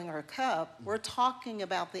what's filling our cup, we're talking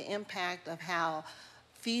about the impact of how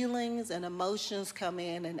feelings and emotions come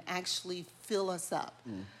in and actually fill us up.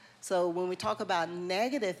 So when we talk about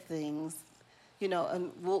negative things, you know, and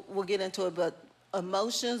we'll get into it, but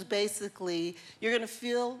emotions, basically, you're going to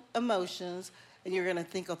feel emotions and you're going to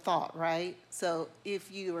think a thought, right? So if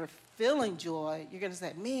you are feeling joy, you're going to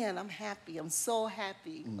say, man, I'm happy. I'm so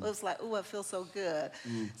happy. It's like, oh, I feel so good.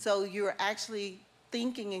 So you're actually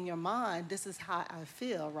thinking in your mind, this is how I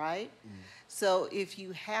feel, right? So if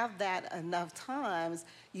you have that enough times,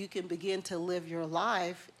 you can begin to live your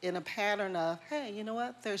life in a pattern of, hey, you know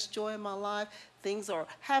what? There's joy in my life. Things are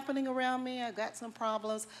happening around me. I got some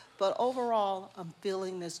problems. But overall, I'm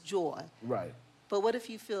feeling this joy. Right. But what if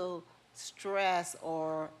you feel stress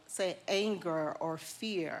or, say, anger or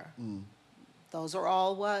fear? Those are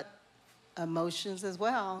all what? Emotions as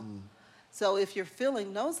well. So if you're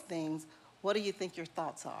feeling those things, what do you think your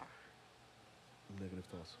thoughts are? Negative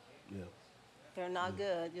thoughts. Yeah. They're not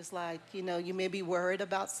good. Just like, you know, you may be worried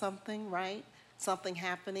about something, right? Something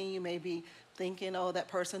happening. You may be thinking, oh, that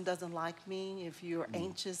person doesn't like me. If you're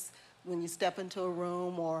anxious when you step into a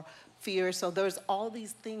room, or fear. So there's all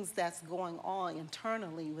these things that's going on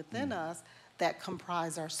internally within us that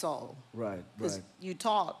comprise our soul. Right, Because right. you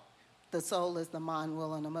taught the soul is the mind,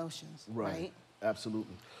 will, and emotions, right?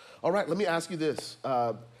 Absolutely. All right, let me ask you this.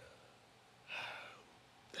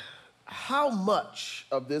 How much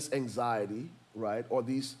of this anxiety, right, or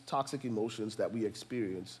these toxic emotions that we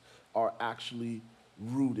experience are actually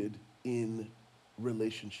rooted in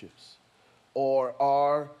relationships, or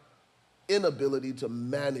our inability to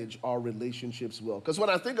manage our relationships well? Because when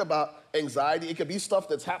I think about anxiety, it could be stuff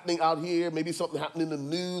that's happening out here, maybe something happening in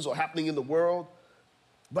the news or happening in the world.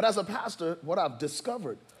 But as a pastor, what I've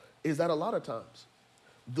discovered is that a lot of times,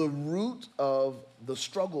 the root of the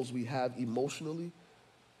struggles we have emotionally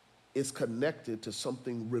is connected to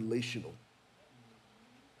something relational.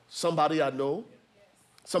 Somebody I know,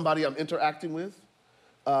 somebody I'm interacting with,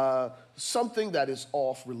 something that is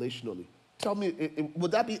off relationally. Tell me,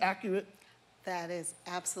 would that be accurate? That is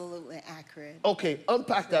absolutely accurate. Okay,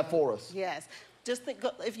 unpack that for us. Yes. Just think,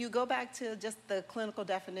 if you go back to just the clinical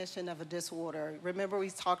definition of a disorder, remember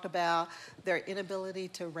we talked about their inability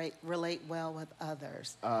to relate well with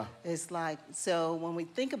others. It's like, so when we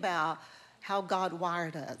think about how God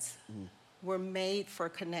wired us, we're made for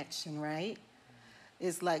connection, right?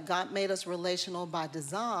 It's like God made us relational by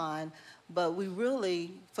design, but we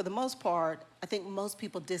really, for the most part, I think most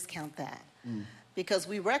people discount that. Because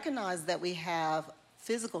we recognize that we have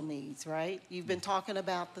physical needs, right? You've been talking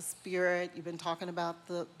about the spirit, you've been talking about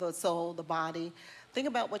the soul, the body. Think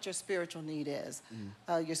about what your spiritual need is.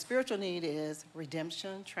 Your spiritual need is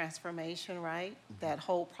redemption, transformation, right? That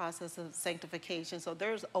whole process of sanctification. So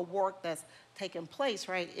there's a work that's taking place,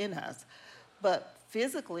 right, in us. But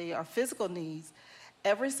physically, our physical needs,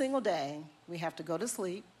 every single day, we have to go to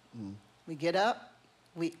sleep, we get up,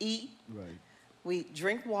 we eat, we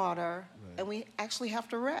drink water, and we actually have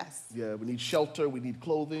to rest. Yeah, we need shelter, we need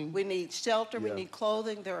clothing. We need shelter, we need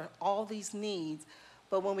clothing. There are all these needs.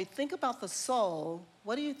 But when we think about the soul,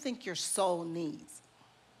 what do you think your soul needs?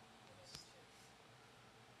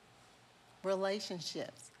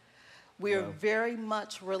 Relationships. We're very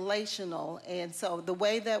much relational. And so the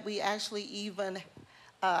way that we actually even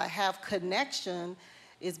have connection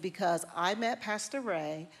is because I met Pastor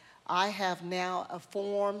Ray. I have now a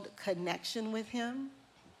formed connection with him,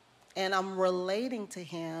 and I'm relating to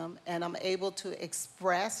him, and I'm able to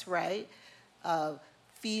express, right,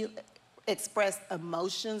 express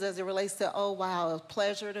emotions as it relates to, oh, wow, it was a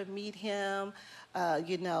pleasure to meet him.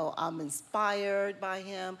 You know, I'm inspired by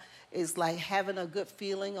him. It's like having a good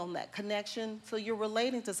feeling on that connection. So you're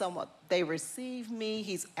relating to someone. They receive me.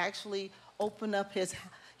 He's actually opened up his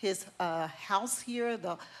house here,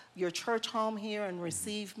 your church home here, and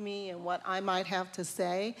receive me and what I might have to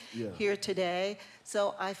say here today.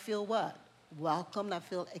 So I feel what? Welcomed. I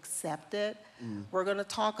feel accepted. We're going to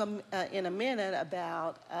talk in a minute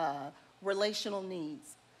about relational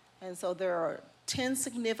needs. And so there are 10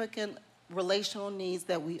 significant relational needs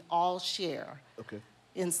that we all share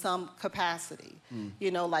in some capacity. You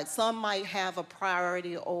know, like some might have a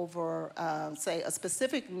priority over, say, a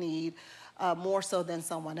specific need, more so than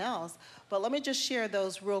someone else. But let me just share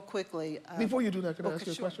those real quickly. Before you do that, can I ask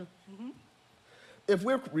you a question? If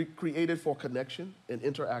we're created for connection and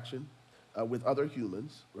interaction with other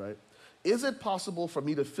humans, right, is it possible for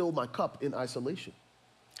me to fill my cup in isolation?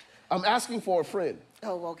 I'm asking for a friend.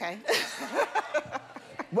 Oh, okay.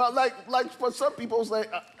 Well, like for some people, it's like,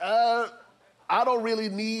 I don't really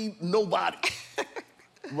need nobody,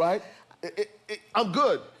 right? I'm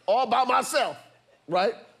good, all by myself,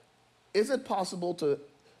 right? Is it possible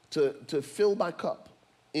to fill my cup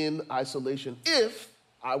in isolation if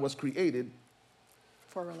I was created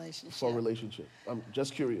For a relationship. for a relationship? I'm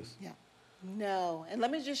just curious. Yeah. No. And let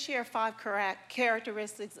me just share 5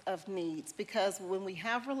 characteristics of needs, because when we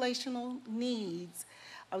have relational needs,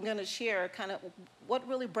 I'm going to share kind of what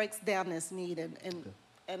really breaks down this need.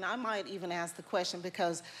 And I might even ask the question,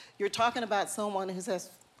 because you're talking about someone who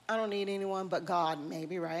says, I don't need anyone but God,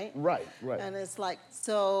 maybe, right? Right, right. And it's like,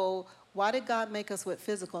 so why did God make us with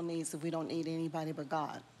physical needs if we don't need anybody but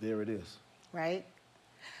God, There it is. right?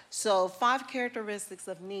 So 5 characteristics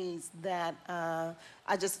of needs that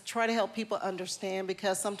I just try to help people understand,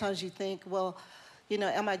 because sometimes you think, well, you know,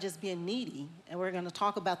 am I just being needy? And we're going to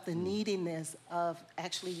talk about the neediness of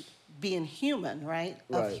actually being human, right?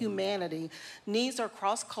 Of Right. humanity. Needs are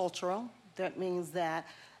cross-cultural. That means that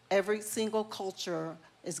every single culture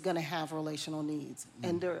is going to have relational needs.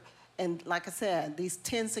 And like I said, these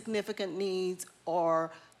 10 significant needs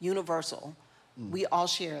are universal. We all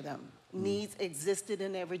share them. Needs existed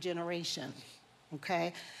in every generation,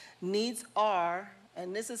 okay? Needs are,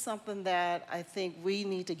 and this is something that I think we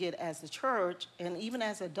need to get as a church and even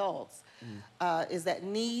as adults, is that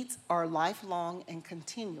needs are lifelong and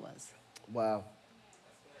continuous. Wow.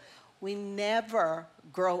 We never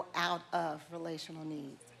grow out of relational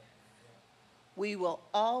needs. We will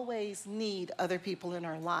always need other people in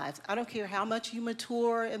our lives. I don't care how much you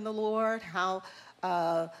mature in the Lord, how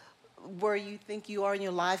where you think you are in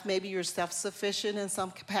your life. Maybe you're self-sufficient in some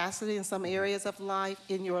capacity, in some areas of life,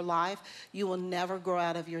 in your life. You will never grow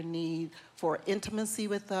out of your need for intimacy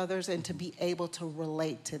with others and to be able to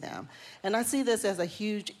relate to them. And I see this as a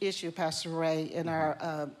huge issue, Pastor Ray, in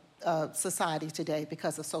our society today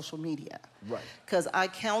because of social media. Right. Because I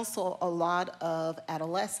counsel a lot of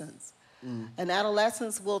adolescents. And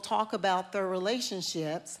adolescents will talk about their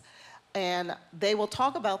relationships, and they will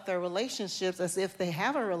talk about their relationships as if they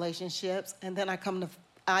have a relationships, and then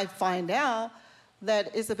I find out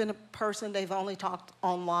that it's been a person they've only talked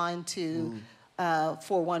online to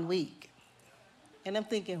for 1 week. And I'm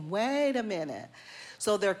thinking, wait a minute.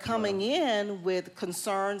 So they're coming in with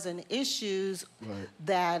concerns and issues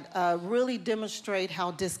that really demonstrate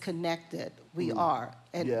how disconnected we are.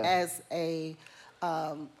 And as a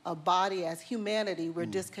body, as humanity, we're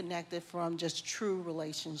disconnected from just true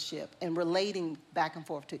relationship and relating back and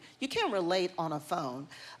forth to. You can't relate on a phone.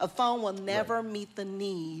 A phone will never meet the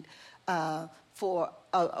need for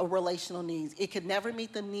a relational needs. It could never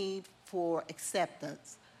meet the need for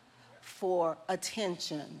acceptance, for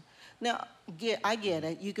attention. Now, I get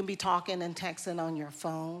it. You can be talking and texting on your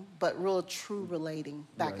phone, but real true relating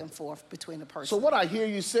back and forth between a person. So what I hear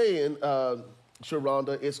you saying,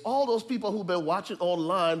 Sharonda, is all those people who've been watching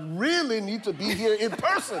online really need to be here in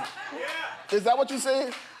person. Is that what you're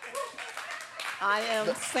saying? I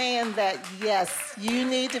am saying that, yes, you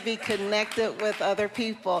need to be connected with other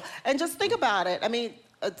people. And just think about it. I mean,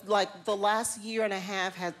 like the last year and a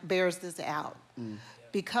half bears this out.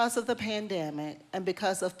 Because of the pandemic and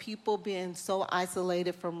because of people being so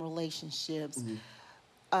isolated from relationships,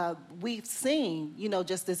 we've seen,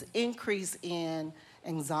 just this increase in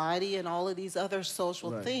anxiety and all of these other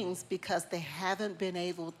social things because they haven't been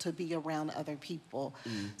able to be around other people.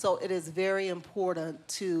 So it is very important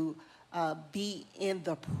to be in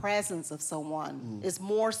the presence of someone. It's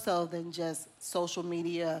more so than just social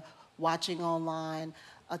media, watching online,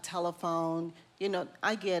 a telephone.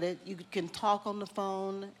 I get it. You can talk on the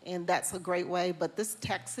phone, and that's a great way. But this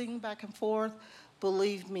texting back and forth,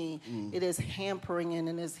 believe me, it is hampering and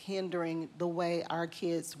it is hindering the way our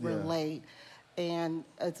kids relate. And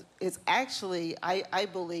it's actually, I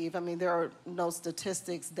believe, there are no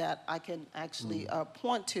statistics that I can actually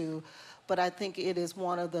point to, but I think it is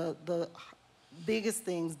one of the biggest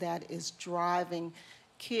things that is driving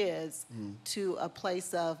kids to a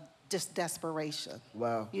place of just desperation.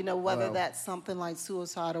 Wow. Whether that's something like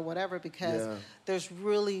suicide or whatever, because there's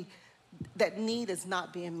really, that need is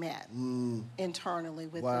not being met internally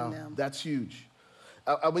within them. That's huge.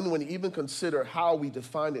 When you even consider how we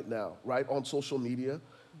define it now, right, on social media,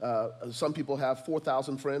 some people have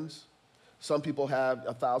 4,000 friends, some people have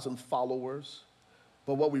 1,000 followers,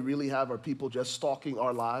 but what we really have are people just stalking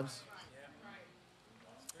our lives.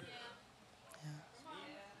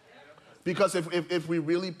 Because if we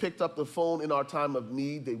really picked up the phone in our time of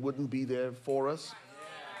need, they wouldn't be there for us.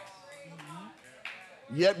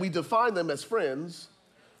 Yet we define them as friends,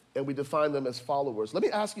 and we define them as followers. Let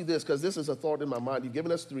me ask you this, because this is a thought in my mind. You've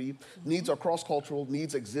given us 3. Needs are cross-cultural.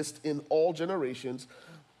 Needs exist in all generations.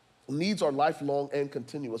 Needs are lifelong and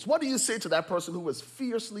continuous. What do you say to that person who is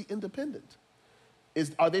fiercely independent?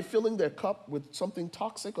 Are they filling their cup with something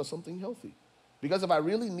toxic or something healthy? Because if I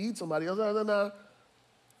really need somebody else,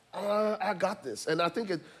 I got this. And I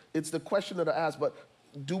think it's the question that I ask, but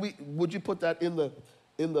would you put that in the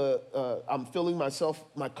I'm filling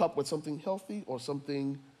my cup with something healthy or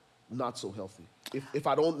something not so healthy? If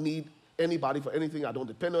I don't need anybody for anything, I don't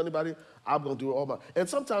depend on anybody, I'm going to do it all my. And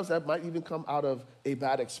sometimes that might even come out of a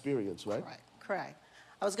bad experience, right? Correct.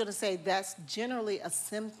 I was going to say that's generally a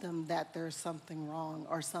symptom that there's something wrong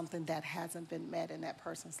or something that hasn't been met in that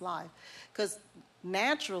person's life. Because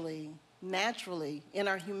naturally, in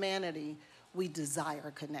our humanity, we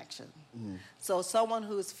desire connection. So someone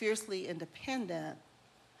who is fiercely independent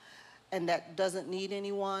and that doesn't need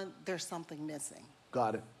anyone, there's something missing.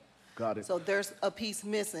 Got it. So there's a piece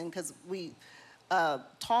missing because we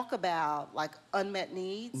talk about like unmet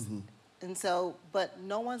needs. And so, but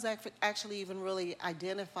no one's actually even really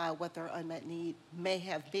identified what their unmet need may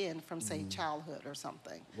have been from, say, childhood or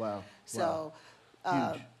something. Wow. So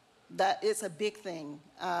that it's a big thing.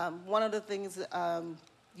 One of the things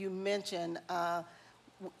you mentioned, the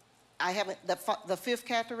fifth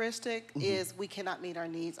characteristic is we cannot meet our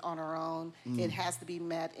needs on our own. It has to be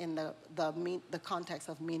met in the context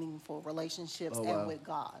of meaningful relationships and with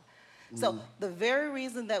God. So the very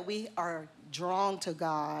reason that we are drawn to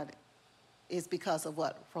God is because of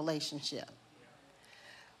what? Relationship.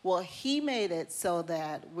 Well, he made it so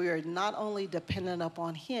that we're not only dependent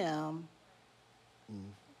upon him,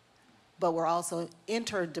 but we're also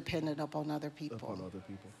interdependent upon other people.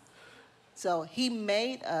 So he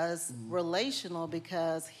made us relational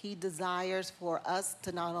because he desires for us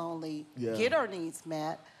to not only get our needs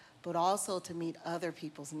met, but also to meet other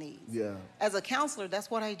people's needs. Yeah. As a counselor,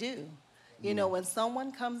 that's what I do. You know, when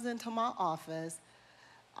someone comes into my office,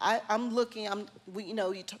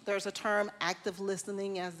 there's a term, active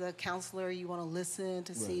listening. As a counselor, you want to listen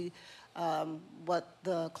to see what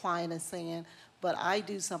the client is saying. But I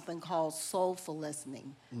do something called soulful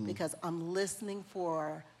listening because I'm listening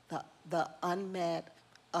for the unmet,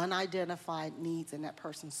 unidentified needs in that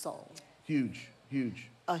person's soul. Huge.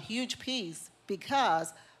 A huge piece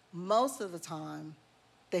because most of the time,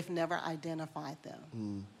 they've never identified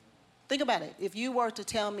them. Think about it. If you were to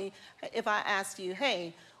tell me, if I asked you,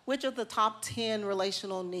 hey, which of the top 10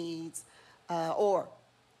 relational needs or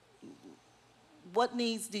what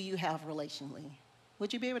needs do you have relationally?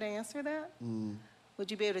 Would you be able to answer that?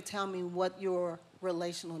 Would you be able to tell me what your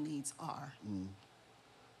relational needs are?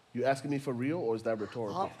 You asking me for real or is that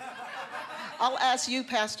rhetorical? I'll ask you,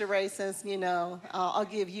 Pastor Ray, since, I'll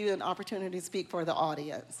give you an opportunity to speak for the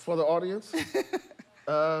audience. For the audience?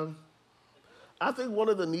 I think one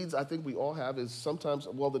of the needs I think we all have is sometimes,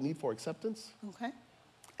 the need for acceptance. Okay.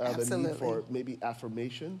 The need for maybe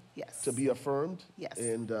affirmation. Yes. To be affirmed. Yes.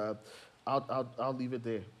 And I'll leave it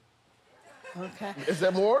there. Okay. Is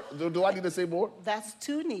there more? Do I need to say more? That's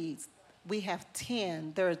 2 needs. We have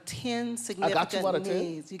 10. There are 10 significant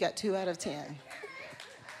needs. You got 2 out of 10.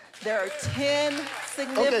 There are 10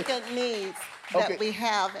 significant needs that we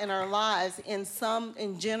have in our lives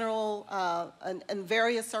in general, in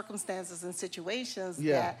various circumstances and situations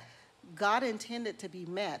that God intended to be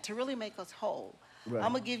met, to really make us whole. Right.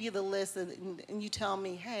 I'm going to give you the list and you tell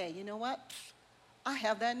me, hey, you know what? I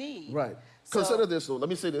have that need. Right. Consider this, though. Let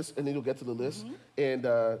me say this, and then you'll get to the list. And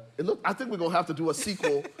look, I think we're going to have to do a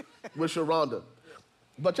sequel with Sharonda.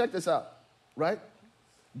 But check this out, right?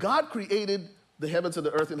 God created the heavens and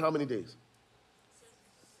the earth in how many days?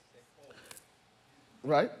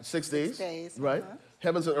 Right? 6 days. 6 days. Right?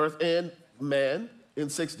 Heavens and earth and man in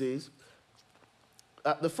 6 days.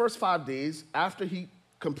 The first 5 days, after he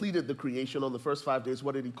completed the creation on the first 5 days,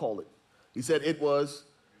 what did he call it? He said it was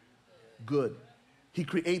good. He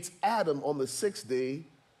creates Adam on the 6th day,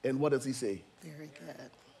 and what does he say? Very good.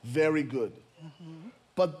 Very good.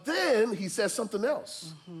 But then he says something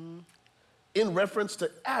else in reference to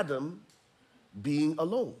Adam being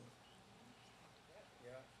alone.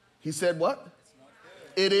 He said what?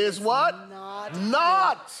 It is what?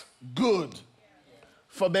 Not good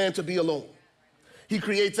for man to be alone. He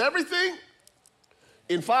creates everything.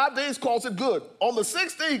 In 5 days, calls it good. On the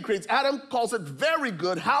 6th day, he creates Adam, calls it very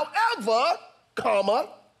good. However,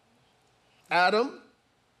 Adam,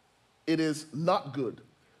 it is not good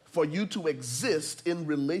for you to exist in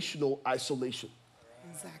relational isolation.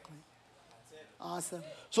 Exactly. Awesome.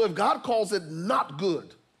 So if God calls it not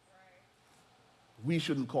good, we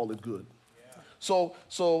shouldn't call it good. So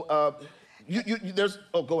there's,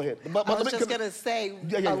 go ahead. I was just going to say,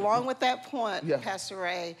 along with that point, Pastor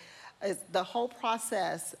Ray, is the whole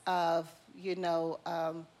process of,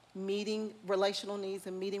 meeting relational needs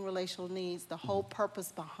and meeting relational needs, the whole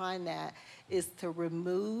purpose behind that is to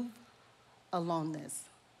remove aloneness.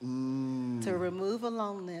 To remove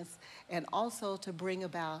aloneness and also to bring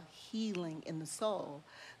about healing in the soul.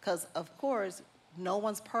 Because, of course, no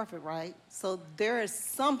one's perfect, right? So there is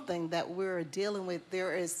something that we're dealing with.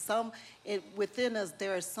 There is within us,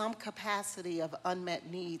 there is some capacity of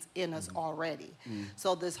unmet needs in us already.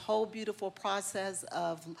 So this whole beautiful process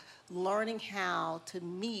of learning how to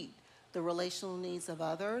meet the relational needs of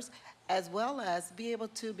others, as well as be able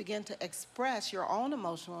to begin to express your own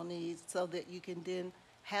emotional needs so that you can then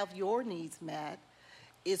have your needs met,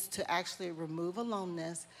 is to actually remove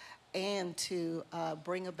aloneness and to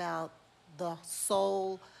bring about the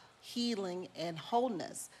soul healing and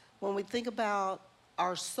wholeness. When we think about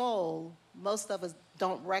our soul, most of us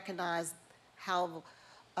don't recognize how,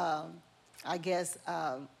 how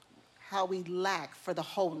we lack for the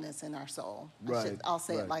wholeness in our soul. I'll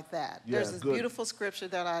say it like that. Yeah, There's this beautiful scripture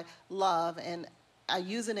that I love, and I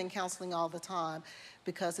use it in counseling all the time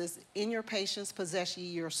because it's, in your patience possess ye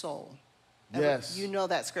your soul. Yes. You know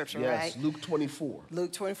that scripture, right? Yes, Luke 24.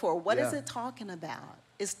 Luke 24. What is it talking about?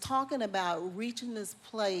 It's talking about reaching this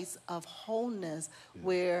place of wholeness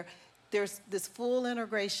where there's this full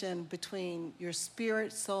integration between your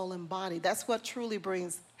spirit, soul, and body. That's what truly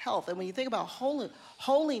brings health. And when you think about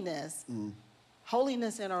holiness,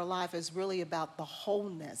 holiness in our life is really about the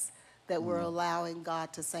wholeness that we're allowing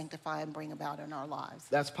God to sanctify and bring about in our lives.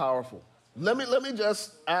 That's powerful. Let me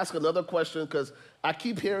just ask another question, because I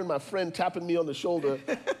keep hearing my friend tapping me on the shoulder,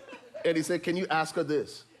 and he said, "Can you ask her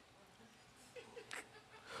this?"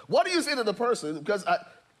 What do you say to the person, because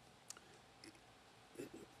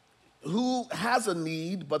who has a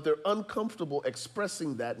need, but they're uncomfortable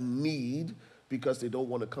expressing that need because they don't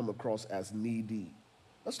want to come across as needy?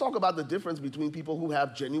 Let's talk about the difference between people who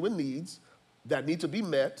have genuine needs that need to be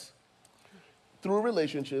met through a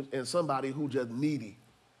relationship and somebody who just needy.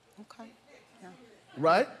 Okay. Yeah.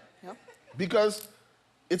 Right? Yep. Because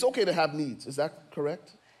it's okay to have needs. Is that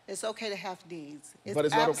correct? It's okay to have needs. But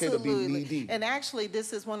it's not okay to be needy. And actually,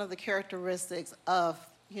 this is one of the characteristics of,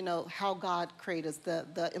 how God created us,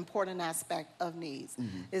 the important aspect of needs,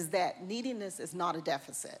 is that neediness is not a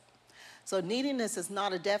deficit. So neediness is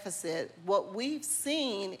not a deficit. What we've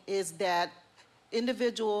seen is that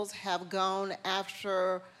individuals have gone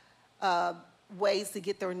after ways to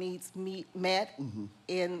get their needs met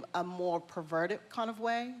in a more perverted kind of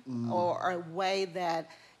way or a way that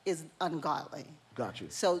is ungodly. Got you.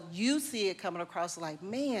 So you see it coming across like,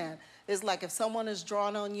 man, it's like if someone is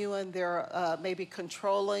drawn on you and they're maybe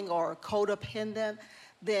controlling or codependent,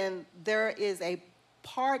 then there is a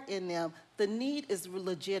part in them. The need is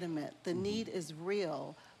legitimate. The need is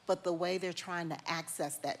real, but the way they're trying to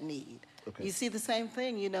access that need. Okay. You see the same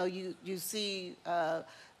thing. You see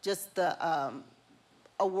just a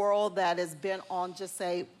world that has been on, just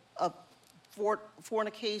say, a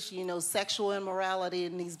fornication, sexual immorality,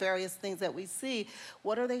 and these various things that we see.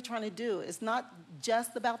 What are they trying to do? It's not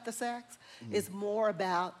just about the sex. It's more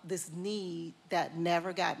about this need that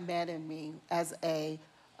never got met in me as a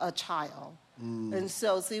child. And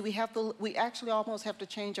so, see, we actually almost have to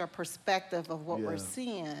change our perspective of what we're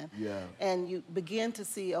seeing. Yeah. And you begin to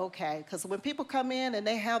see, okay, because when people come in and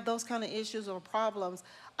they have those kind of issues or problems,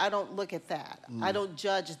 I don't look at that. I don't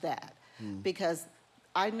judge that because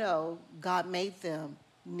I know God made them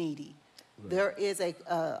needy. Right. There is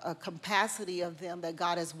a capacity of them that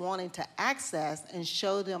God is wanting to access and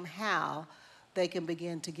show them how they can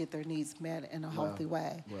begin to get their needs met in a healthy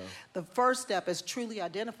way. Wow. The first step is truly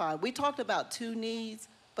identify. We talked about 2 needs,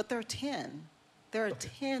 but there are 10. There are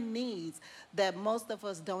 10 needs that most of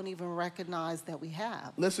us don't even recognize that we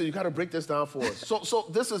have. Listen, you got to break this down for us. So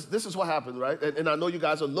this is what happened, right? And I know you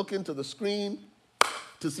guys are looking to the screen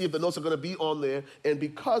to see if the notes are going to be on there. And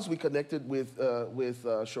because we connected with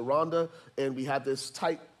Sharonda and we had this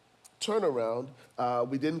tight turnaround,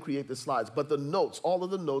 we didn't create the slides. But the notes, all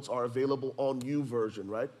of the notes are available on YouVersion,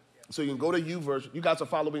 right? So you can go to YouVersion. You guys are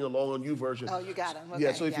following along on YouVersion. Oh, you got them. Okay,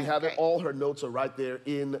 yeah, so if you have it, all her notes are right there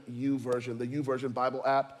in YouVersion, the YouVersion Bible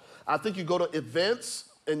app. I think you go to events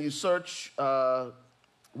and you search, all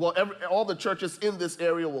the churches in this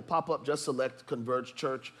area will pop up. Just select Converge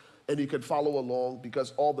Church, and you can follow along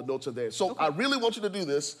because all the notes are there. So I really want you to do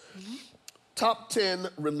this. Top 10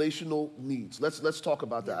 relational needs. Let's talk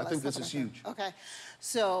about that. I think this is huge. Okay,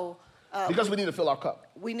 so because we need to fill our cup.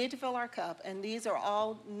 We need to fill our cup, and these are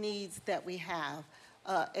all needs that we have.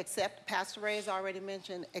 Except Pastor Ray has already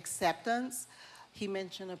mentioned acceptance. He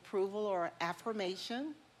mentioned approval or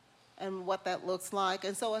affirmation and what that looks like.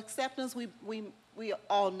 And so acceptance, we we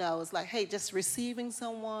all know, it's like, hey, just receiving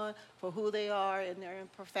someone for who they are and their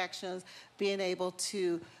imperfections, being able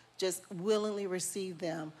to just willingly receive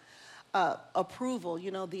them. Approval,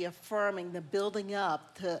 the affirming, the building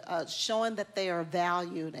up, to showing that they are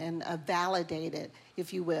valued and validated,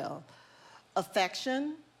 if you will.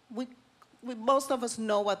 Affection, we most of us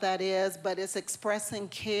know what that is, but it's expressing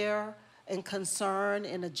care and concern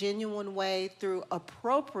in a genuine way through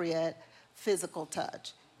appropriate physical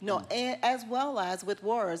touch. And as well as with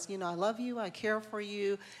words, I love you, I care for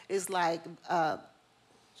you, is like,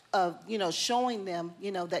 showing them,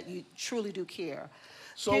 that you truly do care.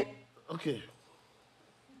 So, okay.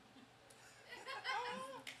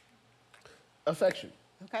 Affection.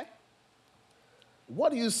 Okay.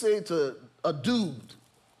 What do you say to a dude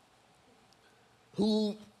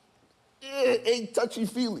who ain't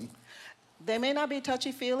touchy-feely? They may not be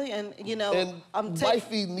touchy-feely, and, And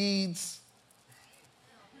wifey needs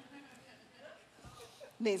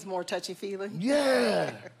more touchy-feely.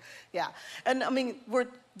 Yeah. Yeah. And I mean,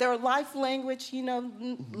 their life language,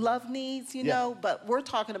 love needs, but we're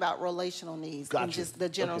talking about relational needs in just the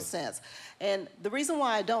general sense. And the reason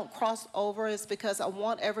why I don't cross over is because I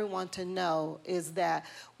want everyone to know is that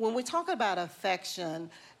when we talk about affection,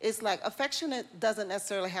 it's like affection, it doesn't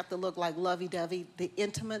necessarily have to look like lovey-dovey, the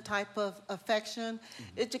intimate type of affection.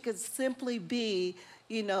 It could simply be,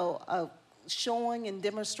 showing and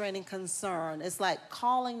demonstrating concern. It's like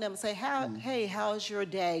calling them, say, hey, how's your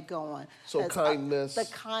day going? So kindness. The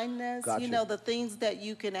kindness, Gotcha. The things that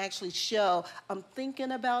you can actually show. I'm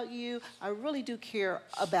thinking about you. I really do care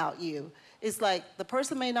about you. It's like the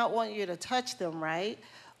person may not want you to touch them, right?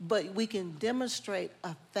 But we can demonstrate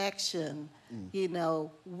affection,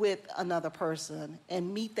 with another person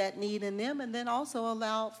and meet that need in them, and then also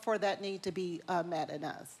allow for that need to be met in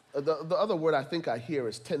us. The other word I think I hear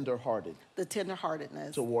is tender-hearted. The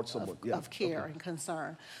tenderheartedness towards someone, of care and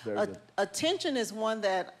concern. Very good. Attention is one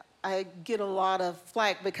that I get a lot of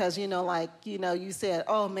flack because, you said,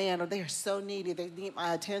 oh man, they're so needy. They need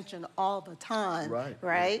my attention all the time.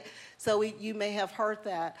 Right? So you may have heard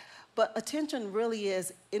that. But attention really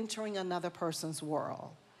is entering another person's world.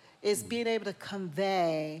 It's being able to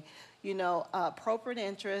convey, appropriate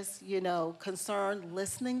interest, concern,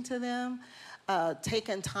 listening to them,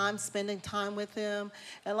 taking time, spending time with them.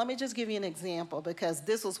 And let me just give you an example, because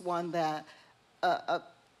this was one that a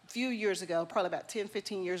few years ago, probably about 10,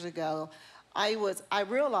 15 years ago, I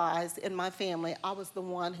realized in my family, I was the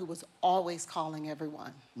one who was always calling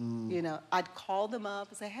everyone. I'd call them up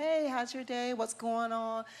and say, hey, how's your day? What's going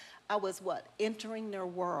on? I was entering their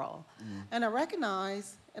world. And I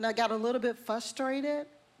recognized, and I got a little bit frustrated.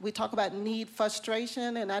 We talk about need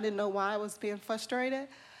frustration, and I didn't know why I was being frustrated.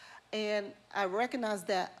 And I recognized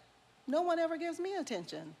that no one ever gives me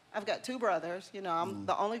attention. I've got two brothers, I'm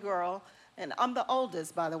the only girl, and I'm the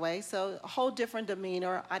oldest, by the way, so a whole different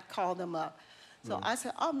demeanor. I'd call them up. So I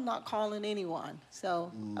said, I'm not calling anyone. So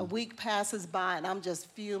a week passes by, and I'm just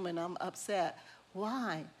fuming, I'm upset.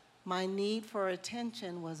 Why? My need for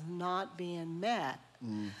attention was not being met.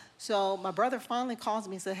 So my brother finally calls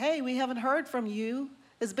me and said, hey, we haven't heard from you.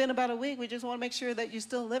 It's been about a week. We just want to make sure that you're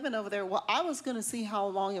still living over there. Well, I was going to see how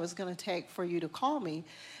long it was going to take for you to call me.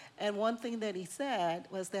 And one thing that he said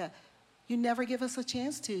was that you never give us a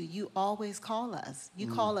chance to. You always call us.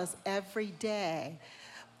 You call us every day.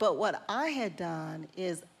 But what I had done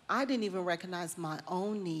is I didn't even recognize my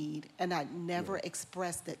own need, and I never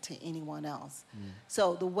expressed it to anyone else.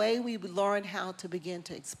 So the way we learn how to begin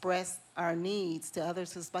to express our needs to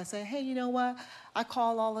others is by saying, hey, you know what? I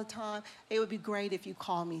call all the time. It would be great if you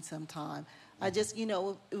call me sometime. I just, it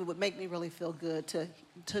would make me really feel good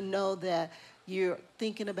to know that you're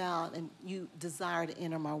thinking about and you desire to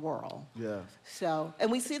enter my world. Yeah. So,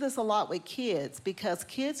 and we see this a lot with kids, because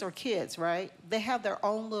kids are kids, right? They have their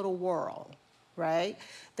own little world. Right?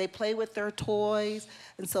 They play with their toys,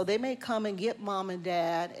 and so they may come and get mom and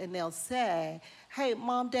dad, and they'll say, hey,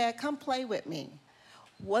 mom, dad, come play with me.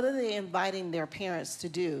 What are they inviting their parents to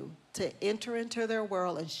do? To enter into their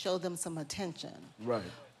world and show them some attention. Right.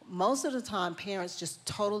 Most of the time, parents just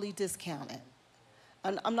totally discount it.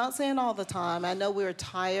 And I'm not saying all the time. I know we're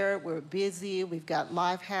tired, we're busy, we've got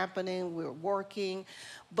life happening, we're working,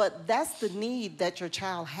 but that's the need that your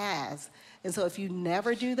child has. And so if you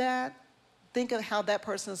never do that, think of how that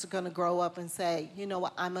person is going to grow up and say, you know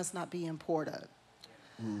what, I must not be important.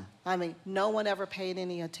 I mean, no one ever paid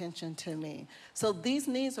any attention to me. So these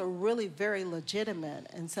needs are really very legitimate.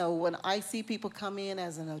 And so when I see people come in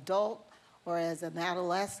as an adult or as an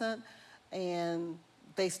adolescent and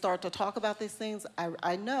they start to talk about these things,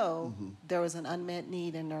 I know there was an unmet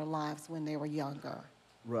need in their lives when they were younger.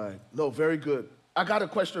 Right. No, very good. I got a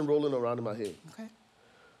question rolling around in my head.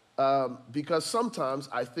 Okay. Because sometimes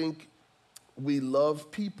I think we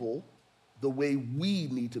love people the way we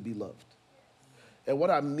need to be loved. And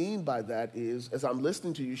what I mean by that is, as I'm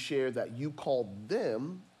listening to you share that you called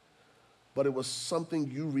them, but it was something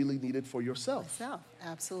you really needed for yourself. Myself,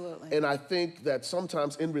 absolutely. And I think that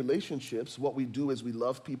sometimes in relationships, what we do is we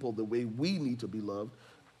love people the way we need to be loved,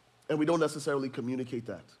 and we don't necessarily communicate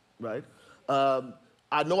that, right?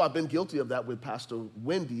 I know I've been guilty of that with Pastor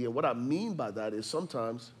Wendy, and what I mean by that is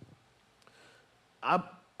sometimes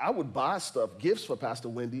I would buy stuff, gifts for Pastor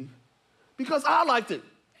Wendy, because I liked it.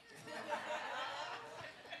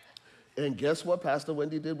 And guess what Pastor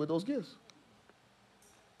Wendy did with those gifts?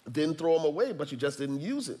 Didn't throw them away, but you just didn't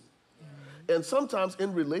use it. And sometimes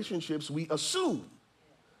in relationships, we assume,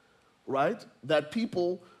 right, that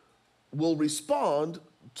people will respond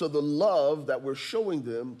to the love that we're showing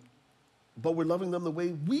them, but we're loving them the way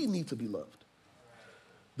we need to be loved.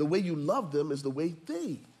 The way you love them is the way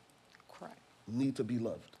they Correct. need to be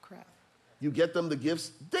loved. Correct. You get them the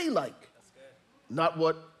gifts they like, not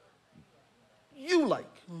what you like.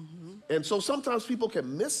 And so sometimes people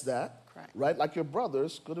can miss that, Correct. right? Like your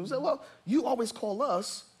brothers could have said, well, you always call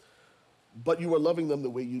us, but you were loving them the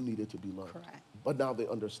way you needed to be loved. Correct. But now they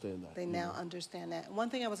understand that. They now understand that. One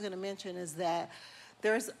thing I was going to mention is that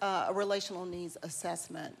there's a relational needs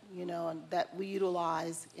assessment, and that we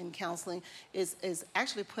utilize in counseling is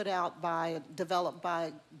actually developed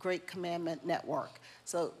by Great Commandment Network.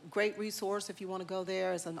 So great resource if you want to go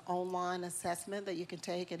there. Is an online assessment that you can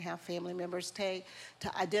take and have family members take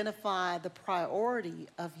to identify the priority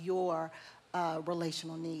of your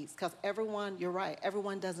relational needs. Because you're right,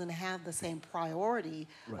 everyone doesn't have the same priority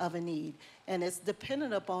of a need. And it's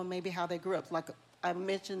dependent upon maybe how they grew up. Like I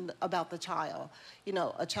mentioned about the child,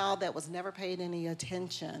 a child that was never paid any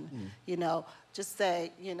attention, just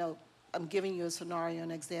say, I'm giving you a scenario,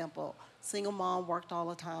 an example. Single mom worked all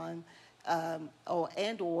the time, or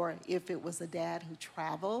if it was a dad who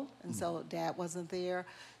traveled, and so dad wasn't there.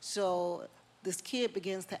 So this kid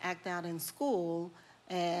begins to act out in school,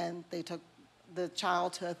 and they took the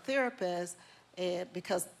child to a therapist, and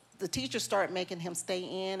because the teacher started making him stay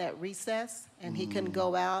in at recess, and he couldn't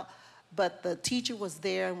go out. But the teacher was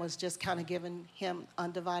there and was just kind of giving him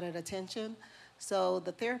undivided attention. So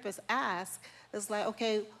the therapist asked, it's like,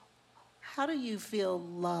 okay, how do you feel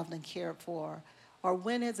loved and cared for? Or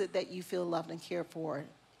when is it that you feel loved and cared for?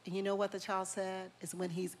 And you know what the child said? It's when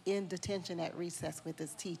he's in detention at recess with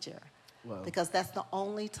his teacher. Wow. Because that's the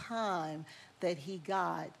only time that he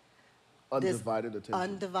got Undivided attention.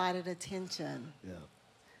 Undivided attention. Yeah.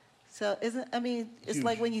 So it's Huge.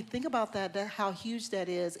 like when you think about that, how huge that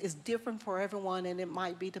is, it's different for everyone, and it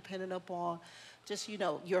might be dependent upon just,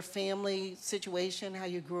 your family situation, how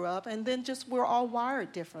you grew up, and then just we're all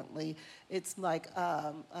wired differently. It's like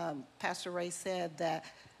Pastor Ray said that,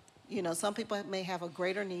 some people may have a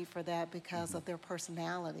greater need for that because of their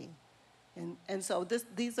personality. And so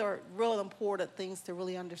these are real important things to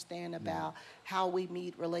really understand about how we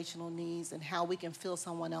meet relational needs and how we can fill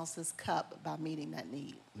someone else's cup by meeting that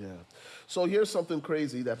need. Yeah. So here's something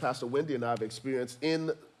crazy that Pastor Wendy and I have experienced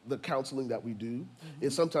in the counseling that we do.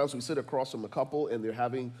 Is sometimes we sit across from a couple and they're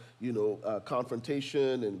having,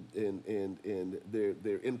 confrontation and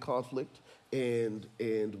they're in conflict. And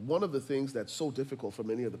one of the things that's so difficult for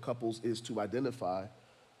many of the couples is to identify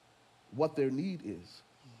what their need is.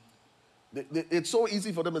 It's so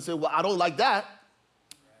easy for them to say, well, I don't like that.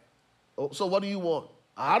 Oh, so what do you want?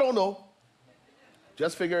 I don't know.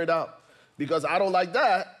 Just figure it out. Because I don't like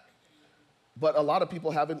that. But a lot of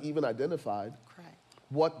people haven't even identified Correct.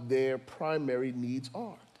 what their primary needs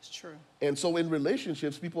are. That's true. And so in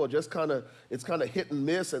relationships, people are just it's kind of hit and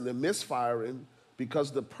miss, and they're misfiring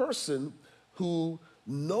because the person who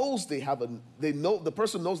knows the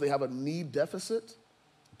person knows they have a need deficit,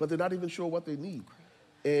 but they're not even sure what they need.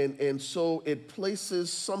 And so it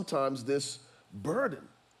places sometimes this burden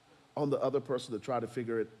on the other person to try to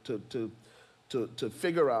figure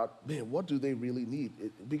out, man, what do they really need?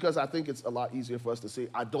 Because I think it's a lot easier for us to say,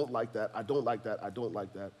 I don't like that, I don't like that, I don't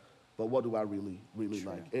like that, but what do I really True.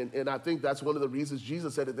 like? And I think that's one of the reasons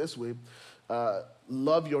Jesus said it this way,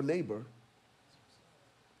 love your neighbor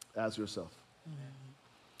as yourself.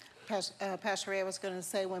 Pastor Ray, I was going to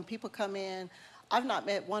say, when people come in, I've not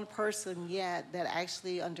met one person yet that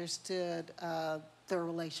actually understood their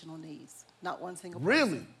relational needs. Not one single person.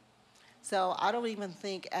 Really? So I don't even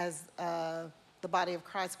think as the body of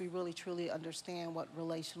Christ we really truly understand what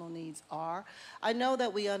relational needs are. I know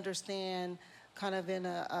that we understand kind of in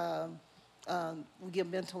we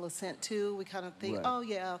give mental assent to. We kind of think, Right. oh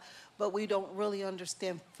yeah, but we don't really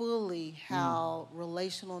understand fully how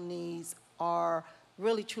relational needs are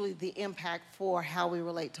really truly the impact for how we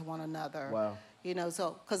relate to one another. Wow. You know,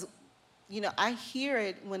 so, because, you know, I hear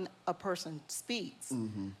it when a person speaks.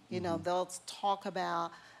 You know, they'll talk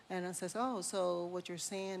about, and it says, oh, so what you're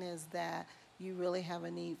saying is that you really have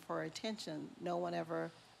a need for attention. No one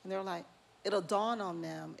ever, and they're like, it'll dawn on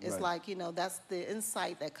them. It's Right. like, you know, that's the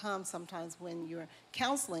insight that comes sometimes when you're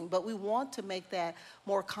counseling. But we want to make that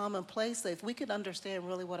more commonplace. So if we could understand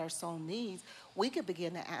really what our soul needs, we could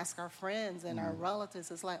begin to ask our friends and our relatives.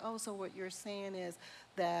 It's like, oh, so what you're saying is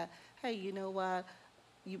that, hey, you know what,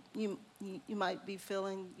 you might be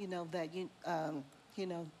feeling, you know, that you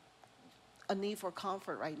know, a need for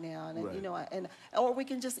comfort right now, and Right. you know, and or we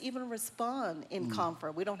can just even respond in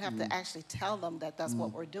comfort. We don't have to actually tell them that that's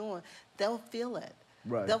what we're doing. They'll feel it.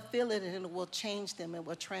 Right. They'll feel it, and it will change them. It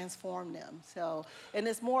will transform them. So, and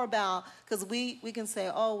it's more about, because we can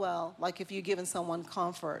say, oh well, like if you're giving someone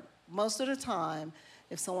comfort, most of the time,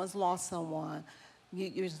 if someone's lost someone,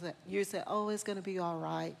 you say, oh, it's going to be all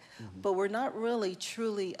right. But we're not really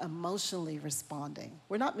truly emotionally responding.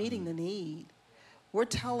 We're not meeting the need. We're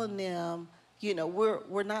telling them, you know,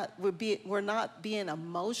 we're not being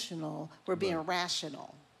emotional. We're being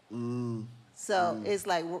rational. So it's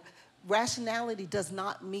like rationality does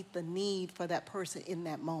not meet the need for that person in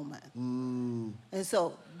that moment. And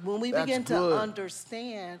so when we That's begin to good.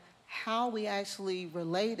 understand how we actually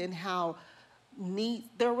relate and how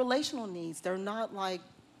they're relational needs. They're not like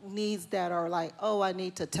needs that are like, oh, I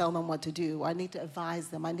need to tell them what to do. I need to advise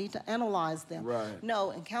them. I need to analyze them. Right.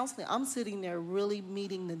 No, in counseling, I'm sitting there really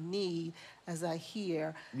meeting the need as I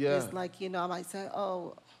hear. Yeah. It's like, you know, I might say,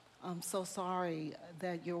 oh, I'm so sorry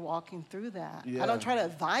that you're walking through that. Yeah. I don't try to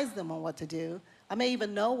advise them on what to do. I may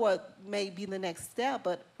even know what may be the next step,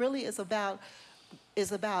 but really it's about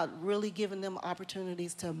really giving them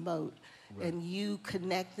opportunities to emote. And you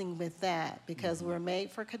connecting with that, because we're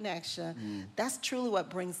made for connection. That's truly what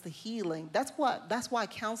brings the healing. That's why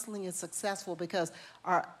counseling is successful, because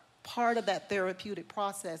our part of that therapeutic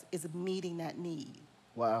process is meeting that need.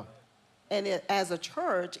 Wow. And as a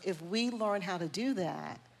church, if we learn how to do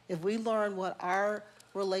that, if we learn what our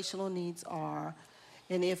relational needs are,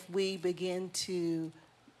 and if we begin to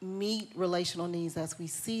meet relational needs as we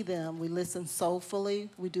see them, we listen soulfully,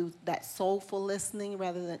 we do that soulful listening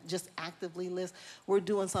rather than just actively listen, we're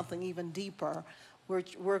doing something even deeper.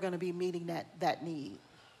 We're going to be meeting that need.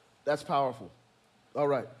 That's powerful. All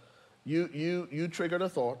right. You triggered a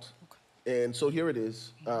thought. And so here it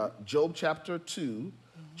is. Job chapter 2.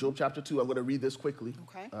 Job chapter 2. I'm going to read this quickly.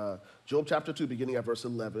 Okay. Job chapter 2, beginning at verse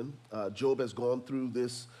 11. Job has gone through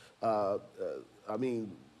this,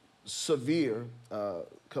 severe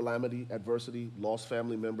calamity, adversity, lost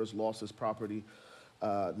family members, lost his property.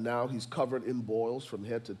 Now he's covered in boils from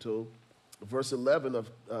head to toe. Verse 11 of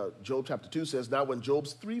Job chapter 2 says, now when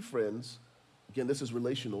Job's three friends, again, this is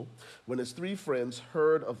relational, when his three friends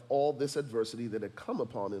heard of all this adversity that had come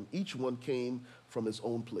upon him, each one came from his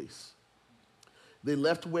own place. They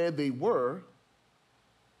left where they were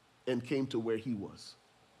and came to where he was.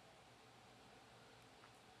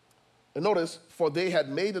 And notice, for they had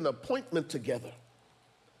made an appointment together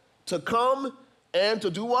to come and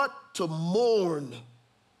to do what? To mourn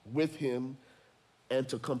with him and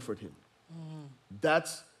to comfort him.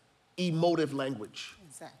 That's emotive language.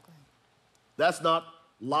 Exactly. That's not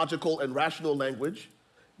logical and rational language.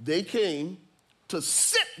 They came to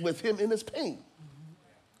sit with him in his pain,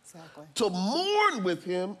 Exactly. to mourn with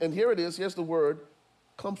him, and here it is, here's the word,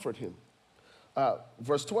 comfort him.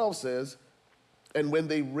 Verse 12 says, and when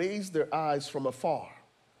they raised their eyes from afar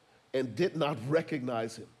and did not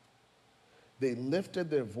recognize him, they lifted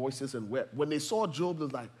their voices and wept. When they saw Job, it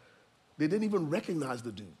was like, they didn't even recognize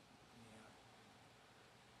the dude.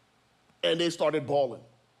 And they started bawling,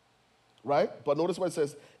 right? But notice what it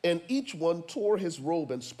says, and each one tore his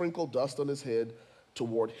robe and sprinkled dust on his head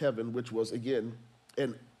toward heaven, which was, again,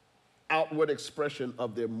 an outward expression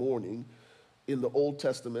of their mourning. In the Old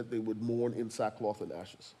Testament, they would mourn in sackcloth and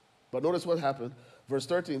ashes. But notice what happened. Verse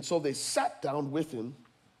 13, so they sat down with him.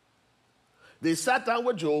 They sat down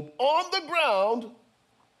with Job on the ground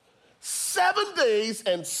 7 days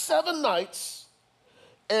and 7 nights,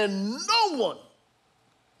 and no one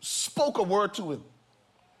spoke a word to him,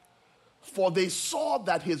 for they saw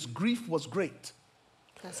that his grief was great.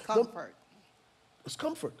 That's comfort. It's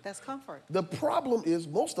comfort. That's comfort. The problem is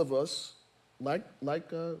most of us, like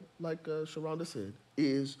Sharonda said,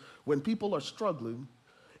 is when people are struggling,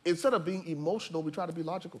 instead of being emotional, we try to be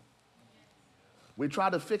logical. We try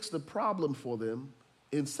to fix the problem for them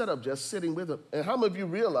instead of just sitting with them. And how many of you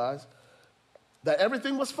realize that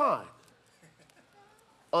everything was fine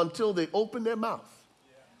until they opened their mouth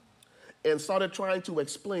and started trying to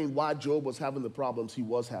explain why Job was having the problems he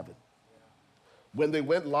was having. When they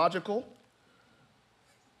went logical,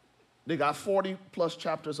 they got 40 plus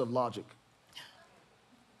chapters of logic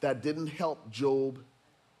that didn't help Job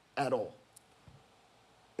at all.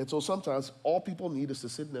 And so sometimes all people need is to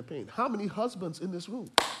sit in their pain. How many husbands in this room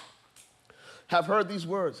have heard these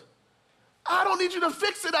words? I don't need you to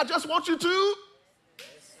fix it, I just want you to.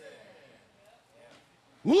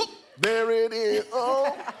 Whoop, there it is.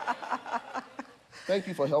 Oh. Thank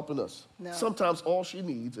you for helping us. No. Sometimes all she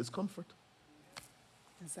needs is comfort.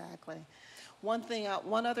 Exactly.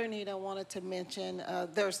 One other need I wanted to mention,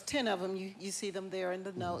 there's 10 of them, you see them there in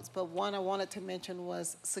the notes, but one I wanted to mention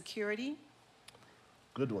was security.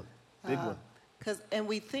 Good one, big one. And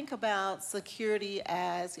we think about security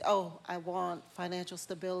as, oh, I want financial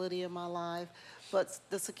stability in my life, but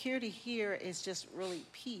the security here is just really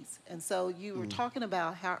peace. And so you were talking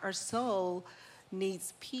about how our soul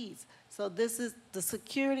needs peace. So this is the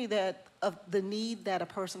security of the need that a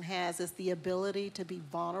person has is the ability to be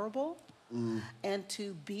vulnerable and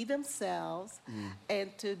to be themselves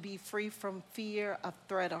and to be free from fear of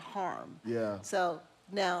threat or harm. Yeah. So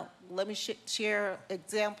now let me share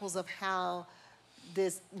examples of how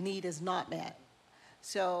this need is not met.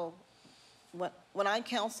 So when I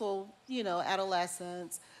counsel,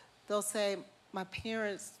 adolescents, they'll say, my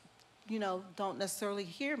parents, don't necessarily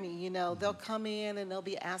hear me. They'll come in and they'll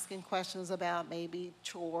be asking questions about maybe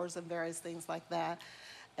chores and various things like that.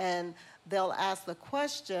 And they'll ask the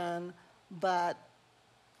question, but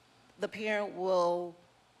the parent will,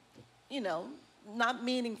 not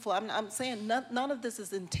meaningful. I'm saying none of this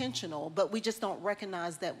is intentional, but we just don't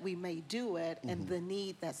recognize that we may do it and the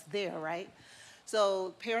need that's there, right?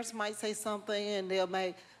 So parents might say something and they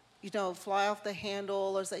may, fly off the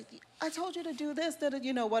handle or say, I told you to do this,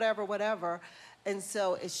 whatever. And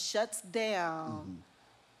so it shuts down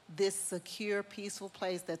this secure, peaceful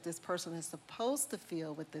place that this person is supposed to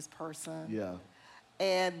feel with this person. Yeah.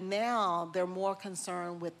 And now they're more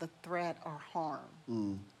concerned with the threat or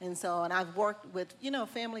harm. And so, and I've worked with,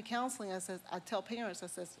 family counseling. I tell parents,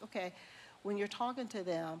 okay, when you're talking to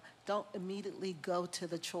them, don't immediately go to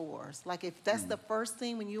the chores. Like if that's the first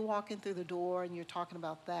thing when you walk in through the door and you're talking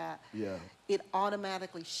about that, it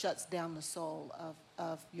automatically shuts down the soul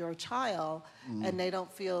of your child and they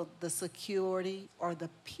don't feel the security or the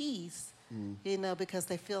peace, because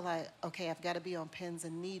they feel like, okay, I've got to be on pins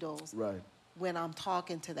and needles. Right. When I'm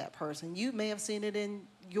talking to that person. You may have seen it in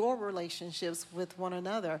your relationships with one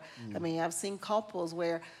another. I mean, I've seen couples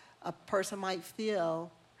where a person might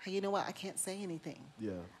feel, hey, you know what, I can't say anything.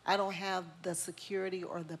 Yeah. I don't have the security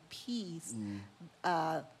or the peace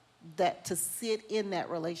that to sit in that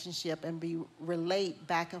relationship and relate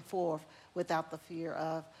back and forth without the fear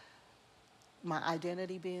of my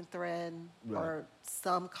identity being threatened or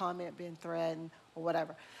some comment being threatened or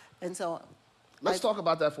whatever. And so let's talk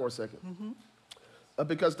about that for a second.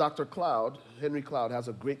 Because Dr. Cloud, Henry Cloud, has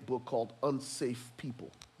a great book called Unsafe People.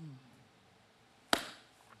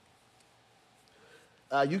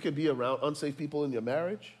 You can be around unsafe people in your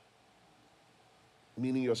marriage,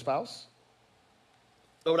 meaning your spouse.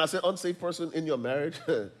 And when I say unsafe person in your marriage,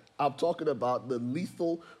 I'm talking about the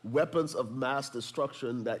lethal weapons of mass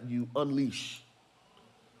destruction that you unleash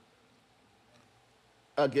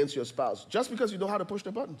against your spouse, just because you know how to push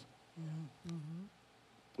the buttons.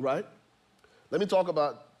 Right? Let me talk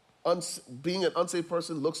about being an unsafe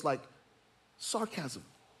person looks like sarcasm.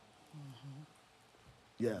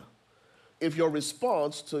 Yeah. If your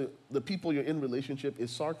response to the people you're in relationship is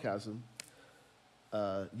sarcasm,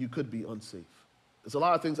 you could be unsafe. There's a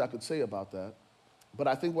lot of things I could say about that, but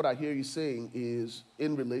I think what I hear you saying is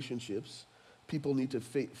in relationships, people need to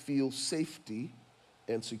feel safety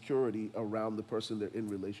and security around the person they're in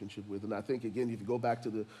relationship with. And I think, again, if you go back to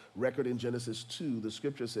the record in Genesis 2, the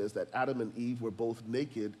scripture says that Adam and Eve were both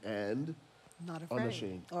naked and not afraid.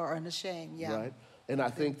 Unashamed. Or unashamed, yeah. Right? And I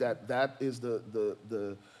think that is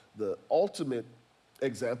the ultimate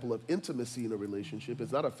example of intimacy in a relationship.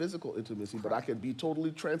 It's not a physical intimacy, but I can be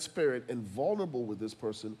totally transparent and vulnerable with this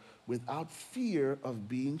person without fear of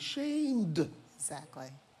being shamed. Exactly.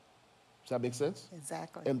 Does that make sense?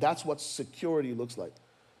 Exactly. And that's what security looks like.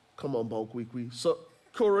 Come on, Bonkwikwi.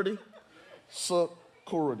 Security.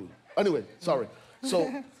 Security. Anyway, sorry.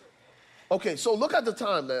 So, okay, so look at the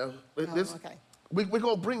time now. Okay. We're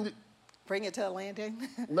going to bring it to a landing.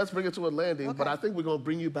 Let's bring it to a landing, but I think we're going to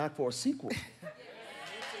bring you back for a sequel.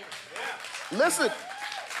 Listen,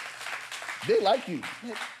 they like you.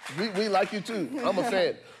 We like you too. I'm a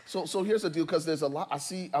fan. So here's the deal, because there's a lot.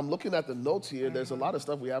 I'm looking at the notes here. There's a lot of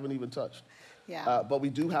stuff we haven't even touched. Yeah. But we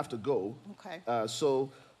do have to go. Okay.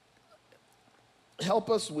 So help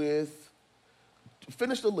us with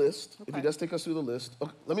finish the list. If you Okay. just take us through the list.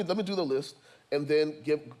 Okay, let me do the list, and then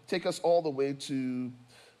take us all the way to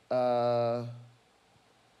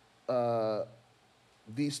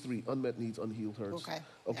these three: unmet needs, unhealed hurts. Okay,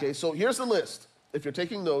 Okay. yeah. So here's the list. If you're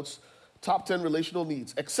taking notes, top 10 relational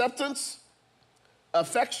needs: acceptance,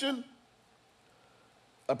 affection,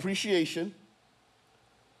 appreciation,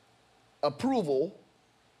 approval,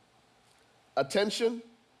 attention,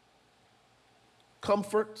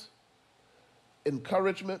 comfort,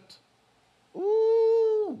 encouragement,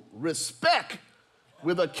 respect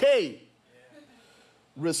with a K,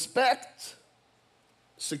 respect,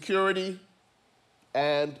 security,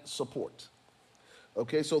 and support.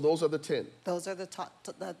 Okay, so those are the 10. Those are the top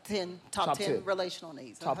 10 relational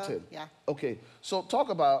needs. Top 10. Yeah. Okay, so talk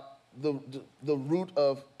about the root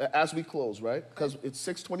of, as we close, right? Because it's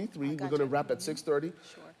 6:23, we're gotcha. going to wrap at 6:30.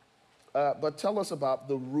 Sure. But tell us about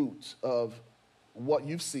the root of what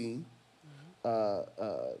you've seen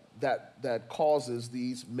that causes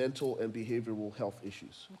these mental and behavioral health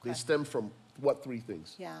issues. They Okay. stem from what three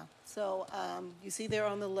things? Yeah, so you see there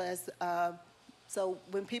on the list, so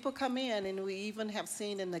when people come in, and we even have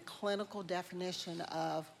seen in the clinical definition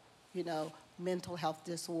of, mental health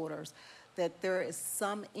disorders, that there is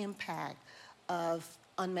some impact of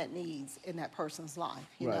unmet needs in that person's life,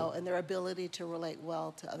 Right. and their ability to relate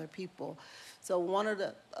well to other people. So one of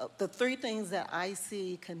the three things that I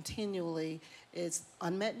see continually is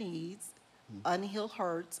unmet needs, unhealed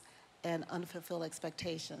hurts, and unfulfilled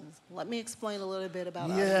expectations. Let me explain a little bit about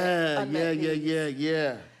unmet needs.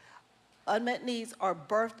 Yeah. Unmet needs are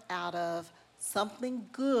birthed out of something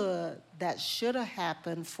good that should have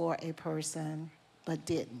happened for a person but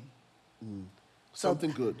didn't. So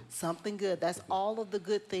Something good. Something good. That's all of the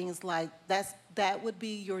good things. That would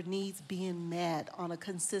be your needs being met on a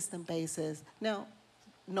consistent basis. Now,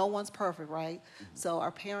 no one's perfect, right? So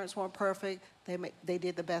our parents weren't perfect. They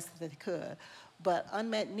did the best that they could. But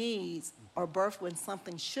unmet needs are birthed when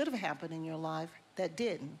something should have happened in your life that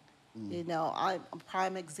didn't. A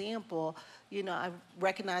prime example, I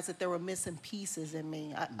recognized that there were missing pieces in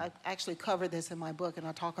me. I actually cover this in my book, and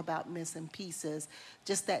I talk about missing pieces.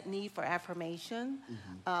 Just that need for affirmation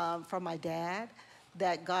from my dad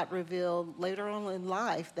that got revealed later on in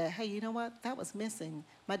life that, hey, you know what? That was missing.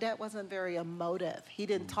 My dad wasn't very emotive. He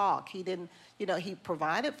didn't talk. He didn't, he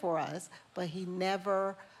provided for us, but he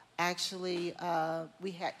never actually,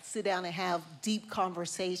 we had to sit down and have deep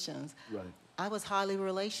conversations. Right. I was highly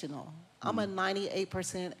relational. I'm a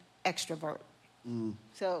 98% extrovert.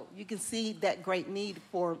 So you can see that great need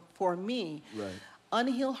for me. Right.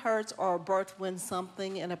 Unhealed hurts are birthed when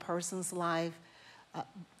something in a person's life,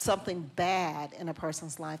 something bad in a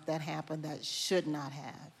person's life that happened that should not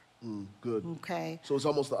have. Good. Okay? So it's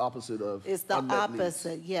almost the opposite of It's the unmet needs.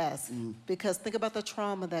 opposite, yes. Because think about the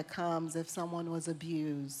trauma that comes if someone was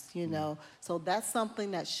abused, So that's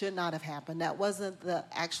something that should not have happened. That wasn't the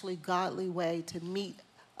actually godly way to meet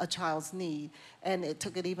a child's need. And it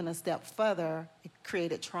took it even a step further. It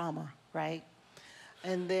created trauma, right?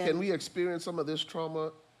 And then Can we experience some of this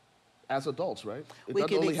trauma as adults, right? It We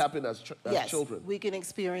doesn't can only happen as yes, children. we can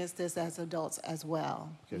experience this as adults as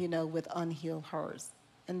well, Okay. with unhealed hurts.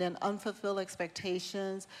 And then unfulfilled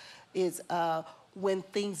expectations is when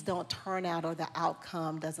things don't turn out or the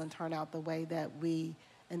outcome doesn't turn out the way that we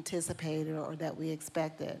anticipated or that we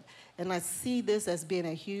expected. And I see this as being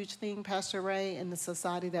a huge thing, Pastor Ray, in the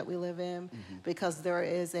society that we live in, because there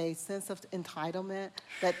is a sense of entitlement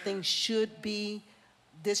that things should be,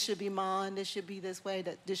 this should be mine, this should be this way,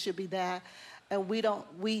 that this should be that. And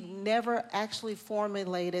we never actually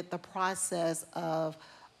formulated the process of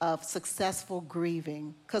successful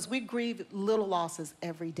grieving, because we grieve little losses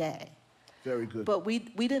every day. Very good. But we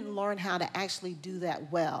didn't learn how to actually do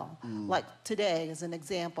that well. Like today, as an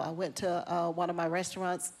example, I went to one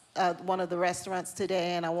of the restaurants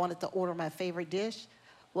today, and I wanted to order my favorite dish.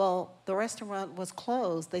 Well, the restaurant was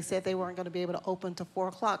closed. They said they weren't going to be able to open till 4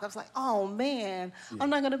 o'clock. I was like, oh man, I'm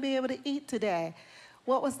not going to be able to eat today.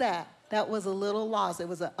 What was that? That was a little loss. It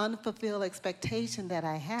was an unfulfilled expectation that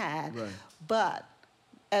I had. Right. But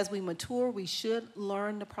as we mature, we should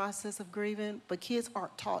learn the process of grieving, but kids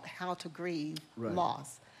aren't taught how to grieve Right.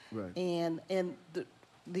 loss. Right. And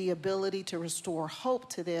the ability to restore hope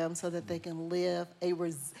to them so that they can live a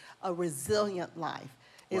resilient life.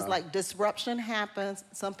 It's Wow. like disruption happens,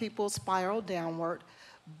 some people spiral downward,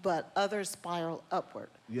 but others spiral upward.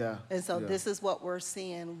 Yeah, And so yeah. this is what we're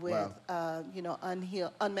seeing with, Wow.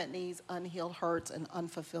 unmet needs, unhealed hurts, and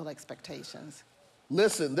unfulfilled expectations.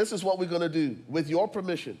 Listen, this is what we're going to do. With your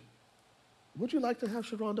permission, would you like to have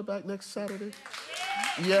Sharonda back next Saturday?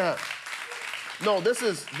 Yeah. No, this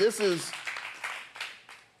is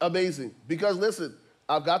Amazing. Because listen,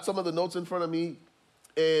 I've got some of the notes in front of me,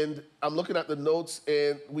 and I'm looking at the notes,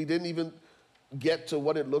 and we didn't even get to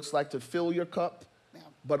what it looks like to fill your cup,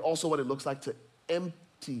 but also what it looks like to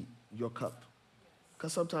empty your cup.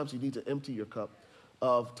 Because sometimes you need to empty your cup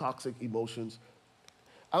of toxic emotions.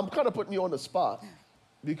 I'm kind of putting you on the spot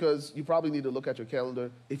because you probably need to look at your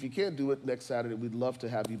calendar. If you can't do it next Saturday, we'd love to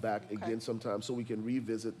have you back again sometime so we can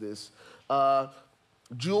revisit this.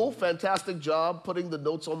 Jewel, fantastic job putting the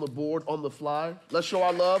notes on the board on the fly. Let's show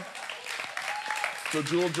our love to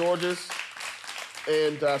Jewel Georges.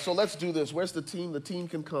 And so let's do this. Where's the team? The team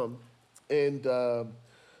can come. And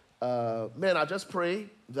man, I just pray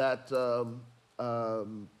that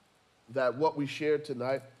that what we shared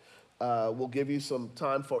tonight will give you some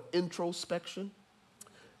time for introspection.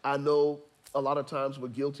 I know a lot of times we're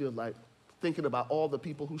guilty of like thinking about all the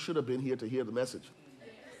people who should have been here to hear the message,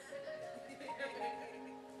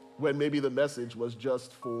 when maybe the message was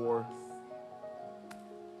just for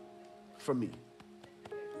me,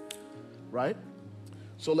 right?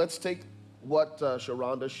 So let's take what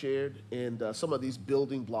Sharonda shared and some of these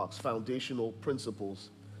building blocks, foundational principles,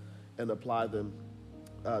 and apply them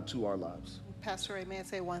to our lives. Pastor Ray, may I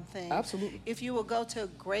say one thing? Absolutely. If you will go to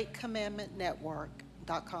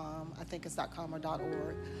greatcommandmentnetwork.com, I think it's .com or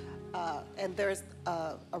 .org, and there's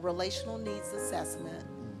a relational needs assessment,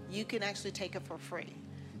 you can actually take it for free.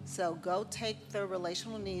 So go take the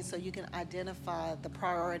relational needs so you can identify the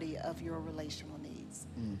priority of your relational needs.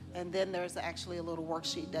 And then there's actually a little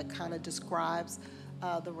worksheet that kind of describes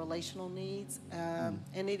the relational needs.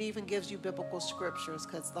 And it even gives you biblical scriptures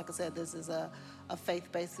because, like I said, this is a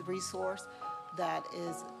faith-based resource that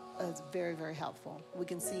is very, very helpful. We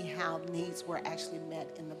can see how needs were actually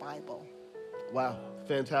met in the Bible. Wow,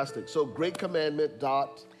 fantastic. So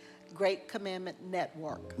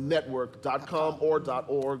greatcommandmentnetwork.com or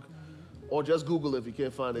 .org, or just Google it if you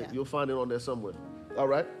can't find it. You'll find it on there somewhere. All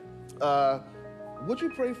right? Would you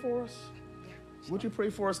pray for us? Would you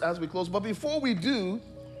pray for us as we close? But before we do,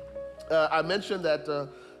 I mentioned that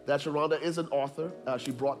Sharonda is an author.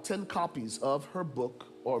 She brought 10 copies of her book,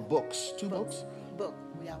 or books. Two books? Book,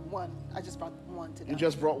 yeah, one. I just brought one today. You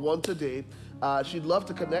just brought one today. She'd love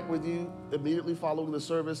to connect with you immediately following the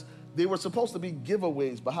service. They were supposed to be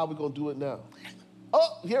giveaways, but how are we going to do it now?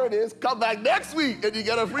 Oh, here it is. Come back next week and you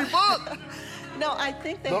get a free book. No, I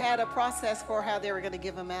think they had a process for how they were going to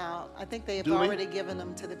give them out. I think they've already given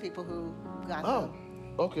them to the people who got them.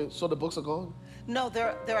 Oh, okay. So the books are gone? No,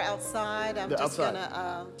 they're outside. I'm just going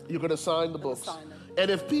to... You're going to sign the books. Sign them. And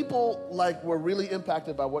if people were really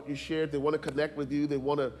impacted by what you shared, they want to connect with you, they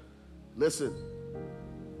want to, listen,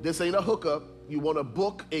 this ain't a hookup. You want to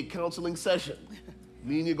book a counseling session,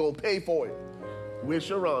 meaning you're going to pay for it. With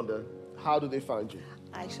Sharonda, how do they find you?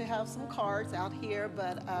 I actually have some cards out here,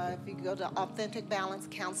 but if you go to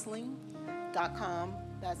authenticbalancecounseling.com,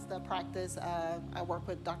 that's the practice. I work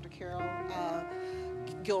with Dr. Carol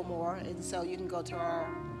Gilmore, and so you can go to our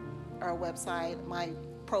website. My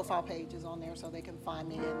profile page is on there so they can find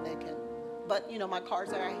me and they can, but my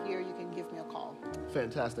cards are out here. You can give me a call.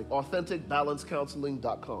 Fantastic.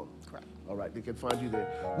 authenticbalancecounseling.com. Correct. All right, they can find you there.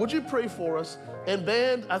 Would you pray for us? And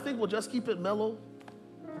band, I think we'll just keep it mellow.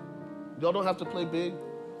 Y'all don't have to play big.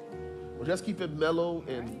 We'll just keep it mellow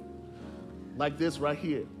and like this right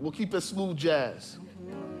here. We'll keep it smooth jazz.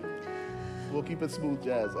 We'll keep it smooth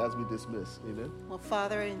jazz as we dismiss. Amen. Well,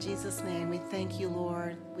 Father, in Jesus' name, we thank you,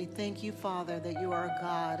 Lord. We thank you, Father, that you are a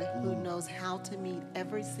God who knows how to meet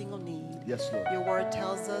every single need. Yes, Lord. Your word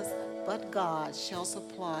tells us, but God shall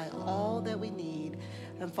supply all that we need.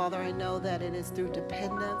 And Father, I know that it is through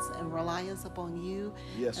dependence and reliance upon you.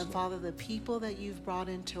 Yes, and Lord. Father, the people that you've brought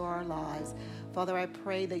into our lives. Father, I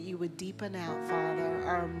pray that you would deepen out, Father,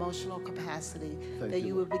 our emotional capacity. That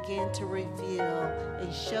you would begin to reveal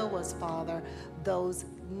and show us, Father, those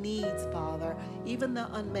needs, Father, even the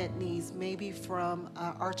unmet needs, maybe from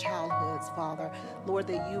our childhoods, Father. Lord,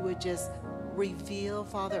 that you would just reveal,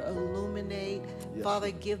 Father, illuminate, yes.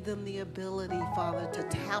 Father, give them the ability, Father, to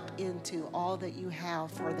tap into all that you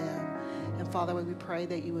have for them. And Father, we pray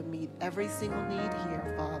that you would meet every single need here,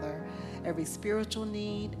 Father, every spiritual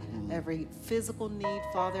need, every physical need,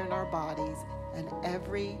 Father, in our bodies, and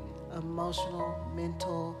every emotional,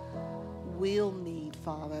 mental, will need,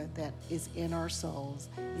 Father, that is in our souls.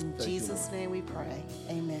 In Jesus' name we pray.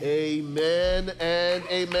 Amen. Amen and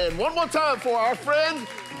amen. One more time for our friend,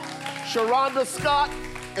 Sharonda Scott.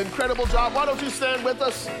 Incredible job. Why don't you stand with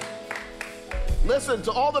us? Listen,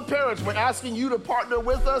 to all the parents, we're asking you to partner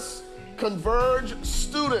with us. Converge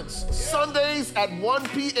students, Sundays at 1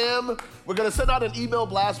 p.m. We're going to send out an email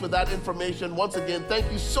blast with that information. Once again,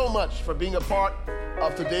 thank you so much for being a part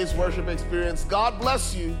of today's worship experience. God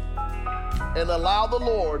bless you, and allow the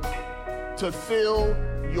Lord to fill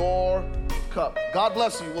your cup. God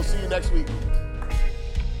bless you. We'll see you next week.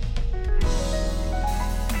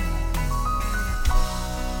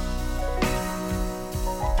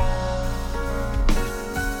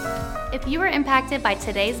 If you were impacted by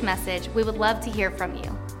today's message, we would love to hear from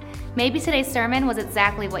you. Maybe today's sermon was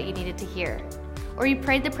exactly what you needed to hear, or you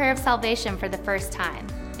prayed the prayer of salvation for the first time.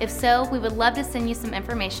 If so, we would love to send you some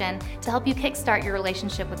information to help you kickstart your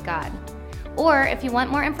relationship with God. Or if you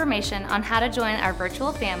want more information on how to join our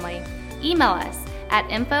virtual family, email us at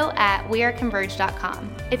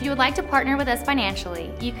info@weareconverge.com. If you would like to partner with us financially,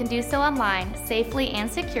 you can do so online safely and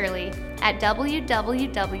securely at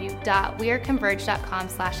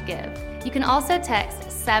www.weareconverge.com/give. You can also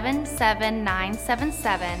text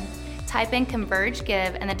 77977, type in Converge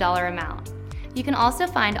Give and the dollar amount. You can also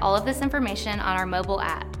find all of this information on our mobile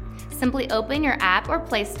app. Simply open your app or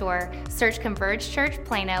Play Store, search Converge Church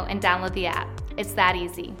Plano, and download the app. It's that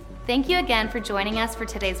easy. Thank you again for joining us for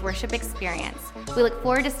today's worship experience. We look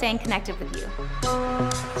forward to staying connected with you.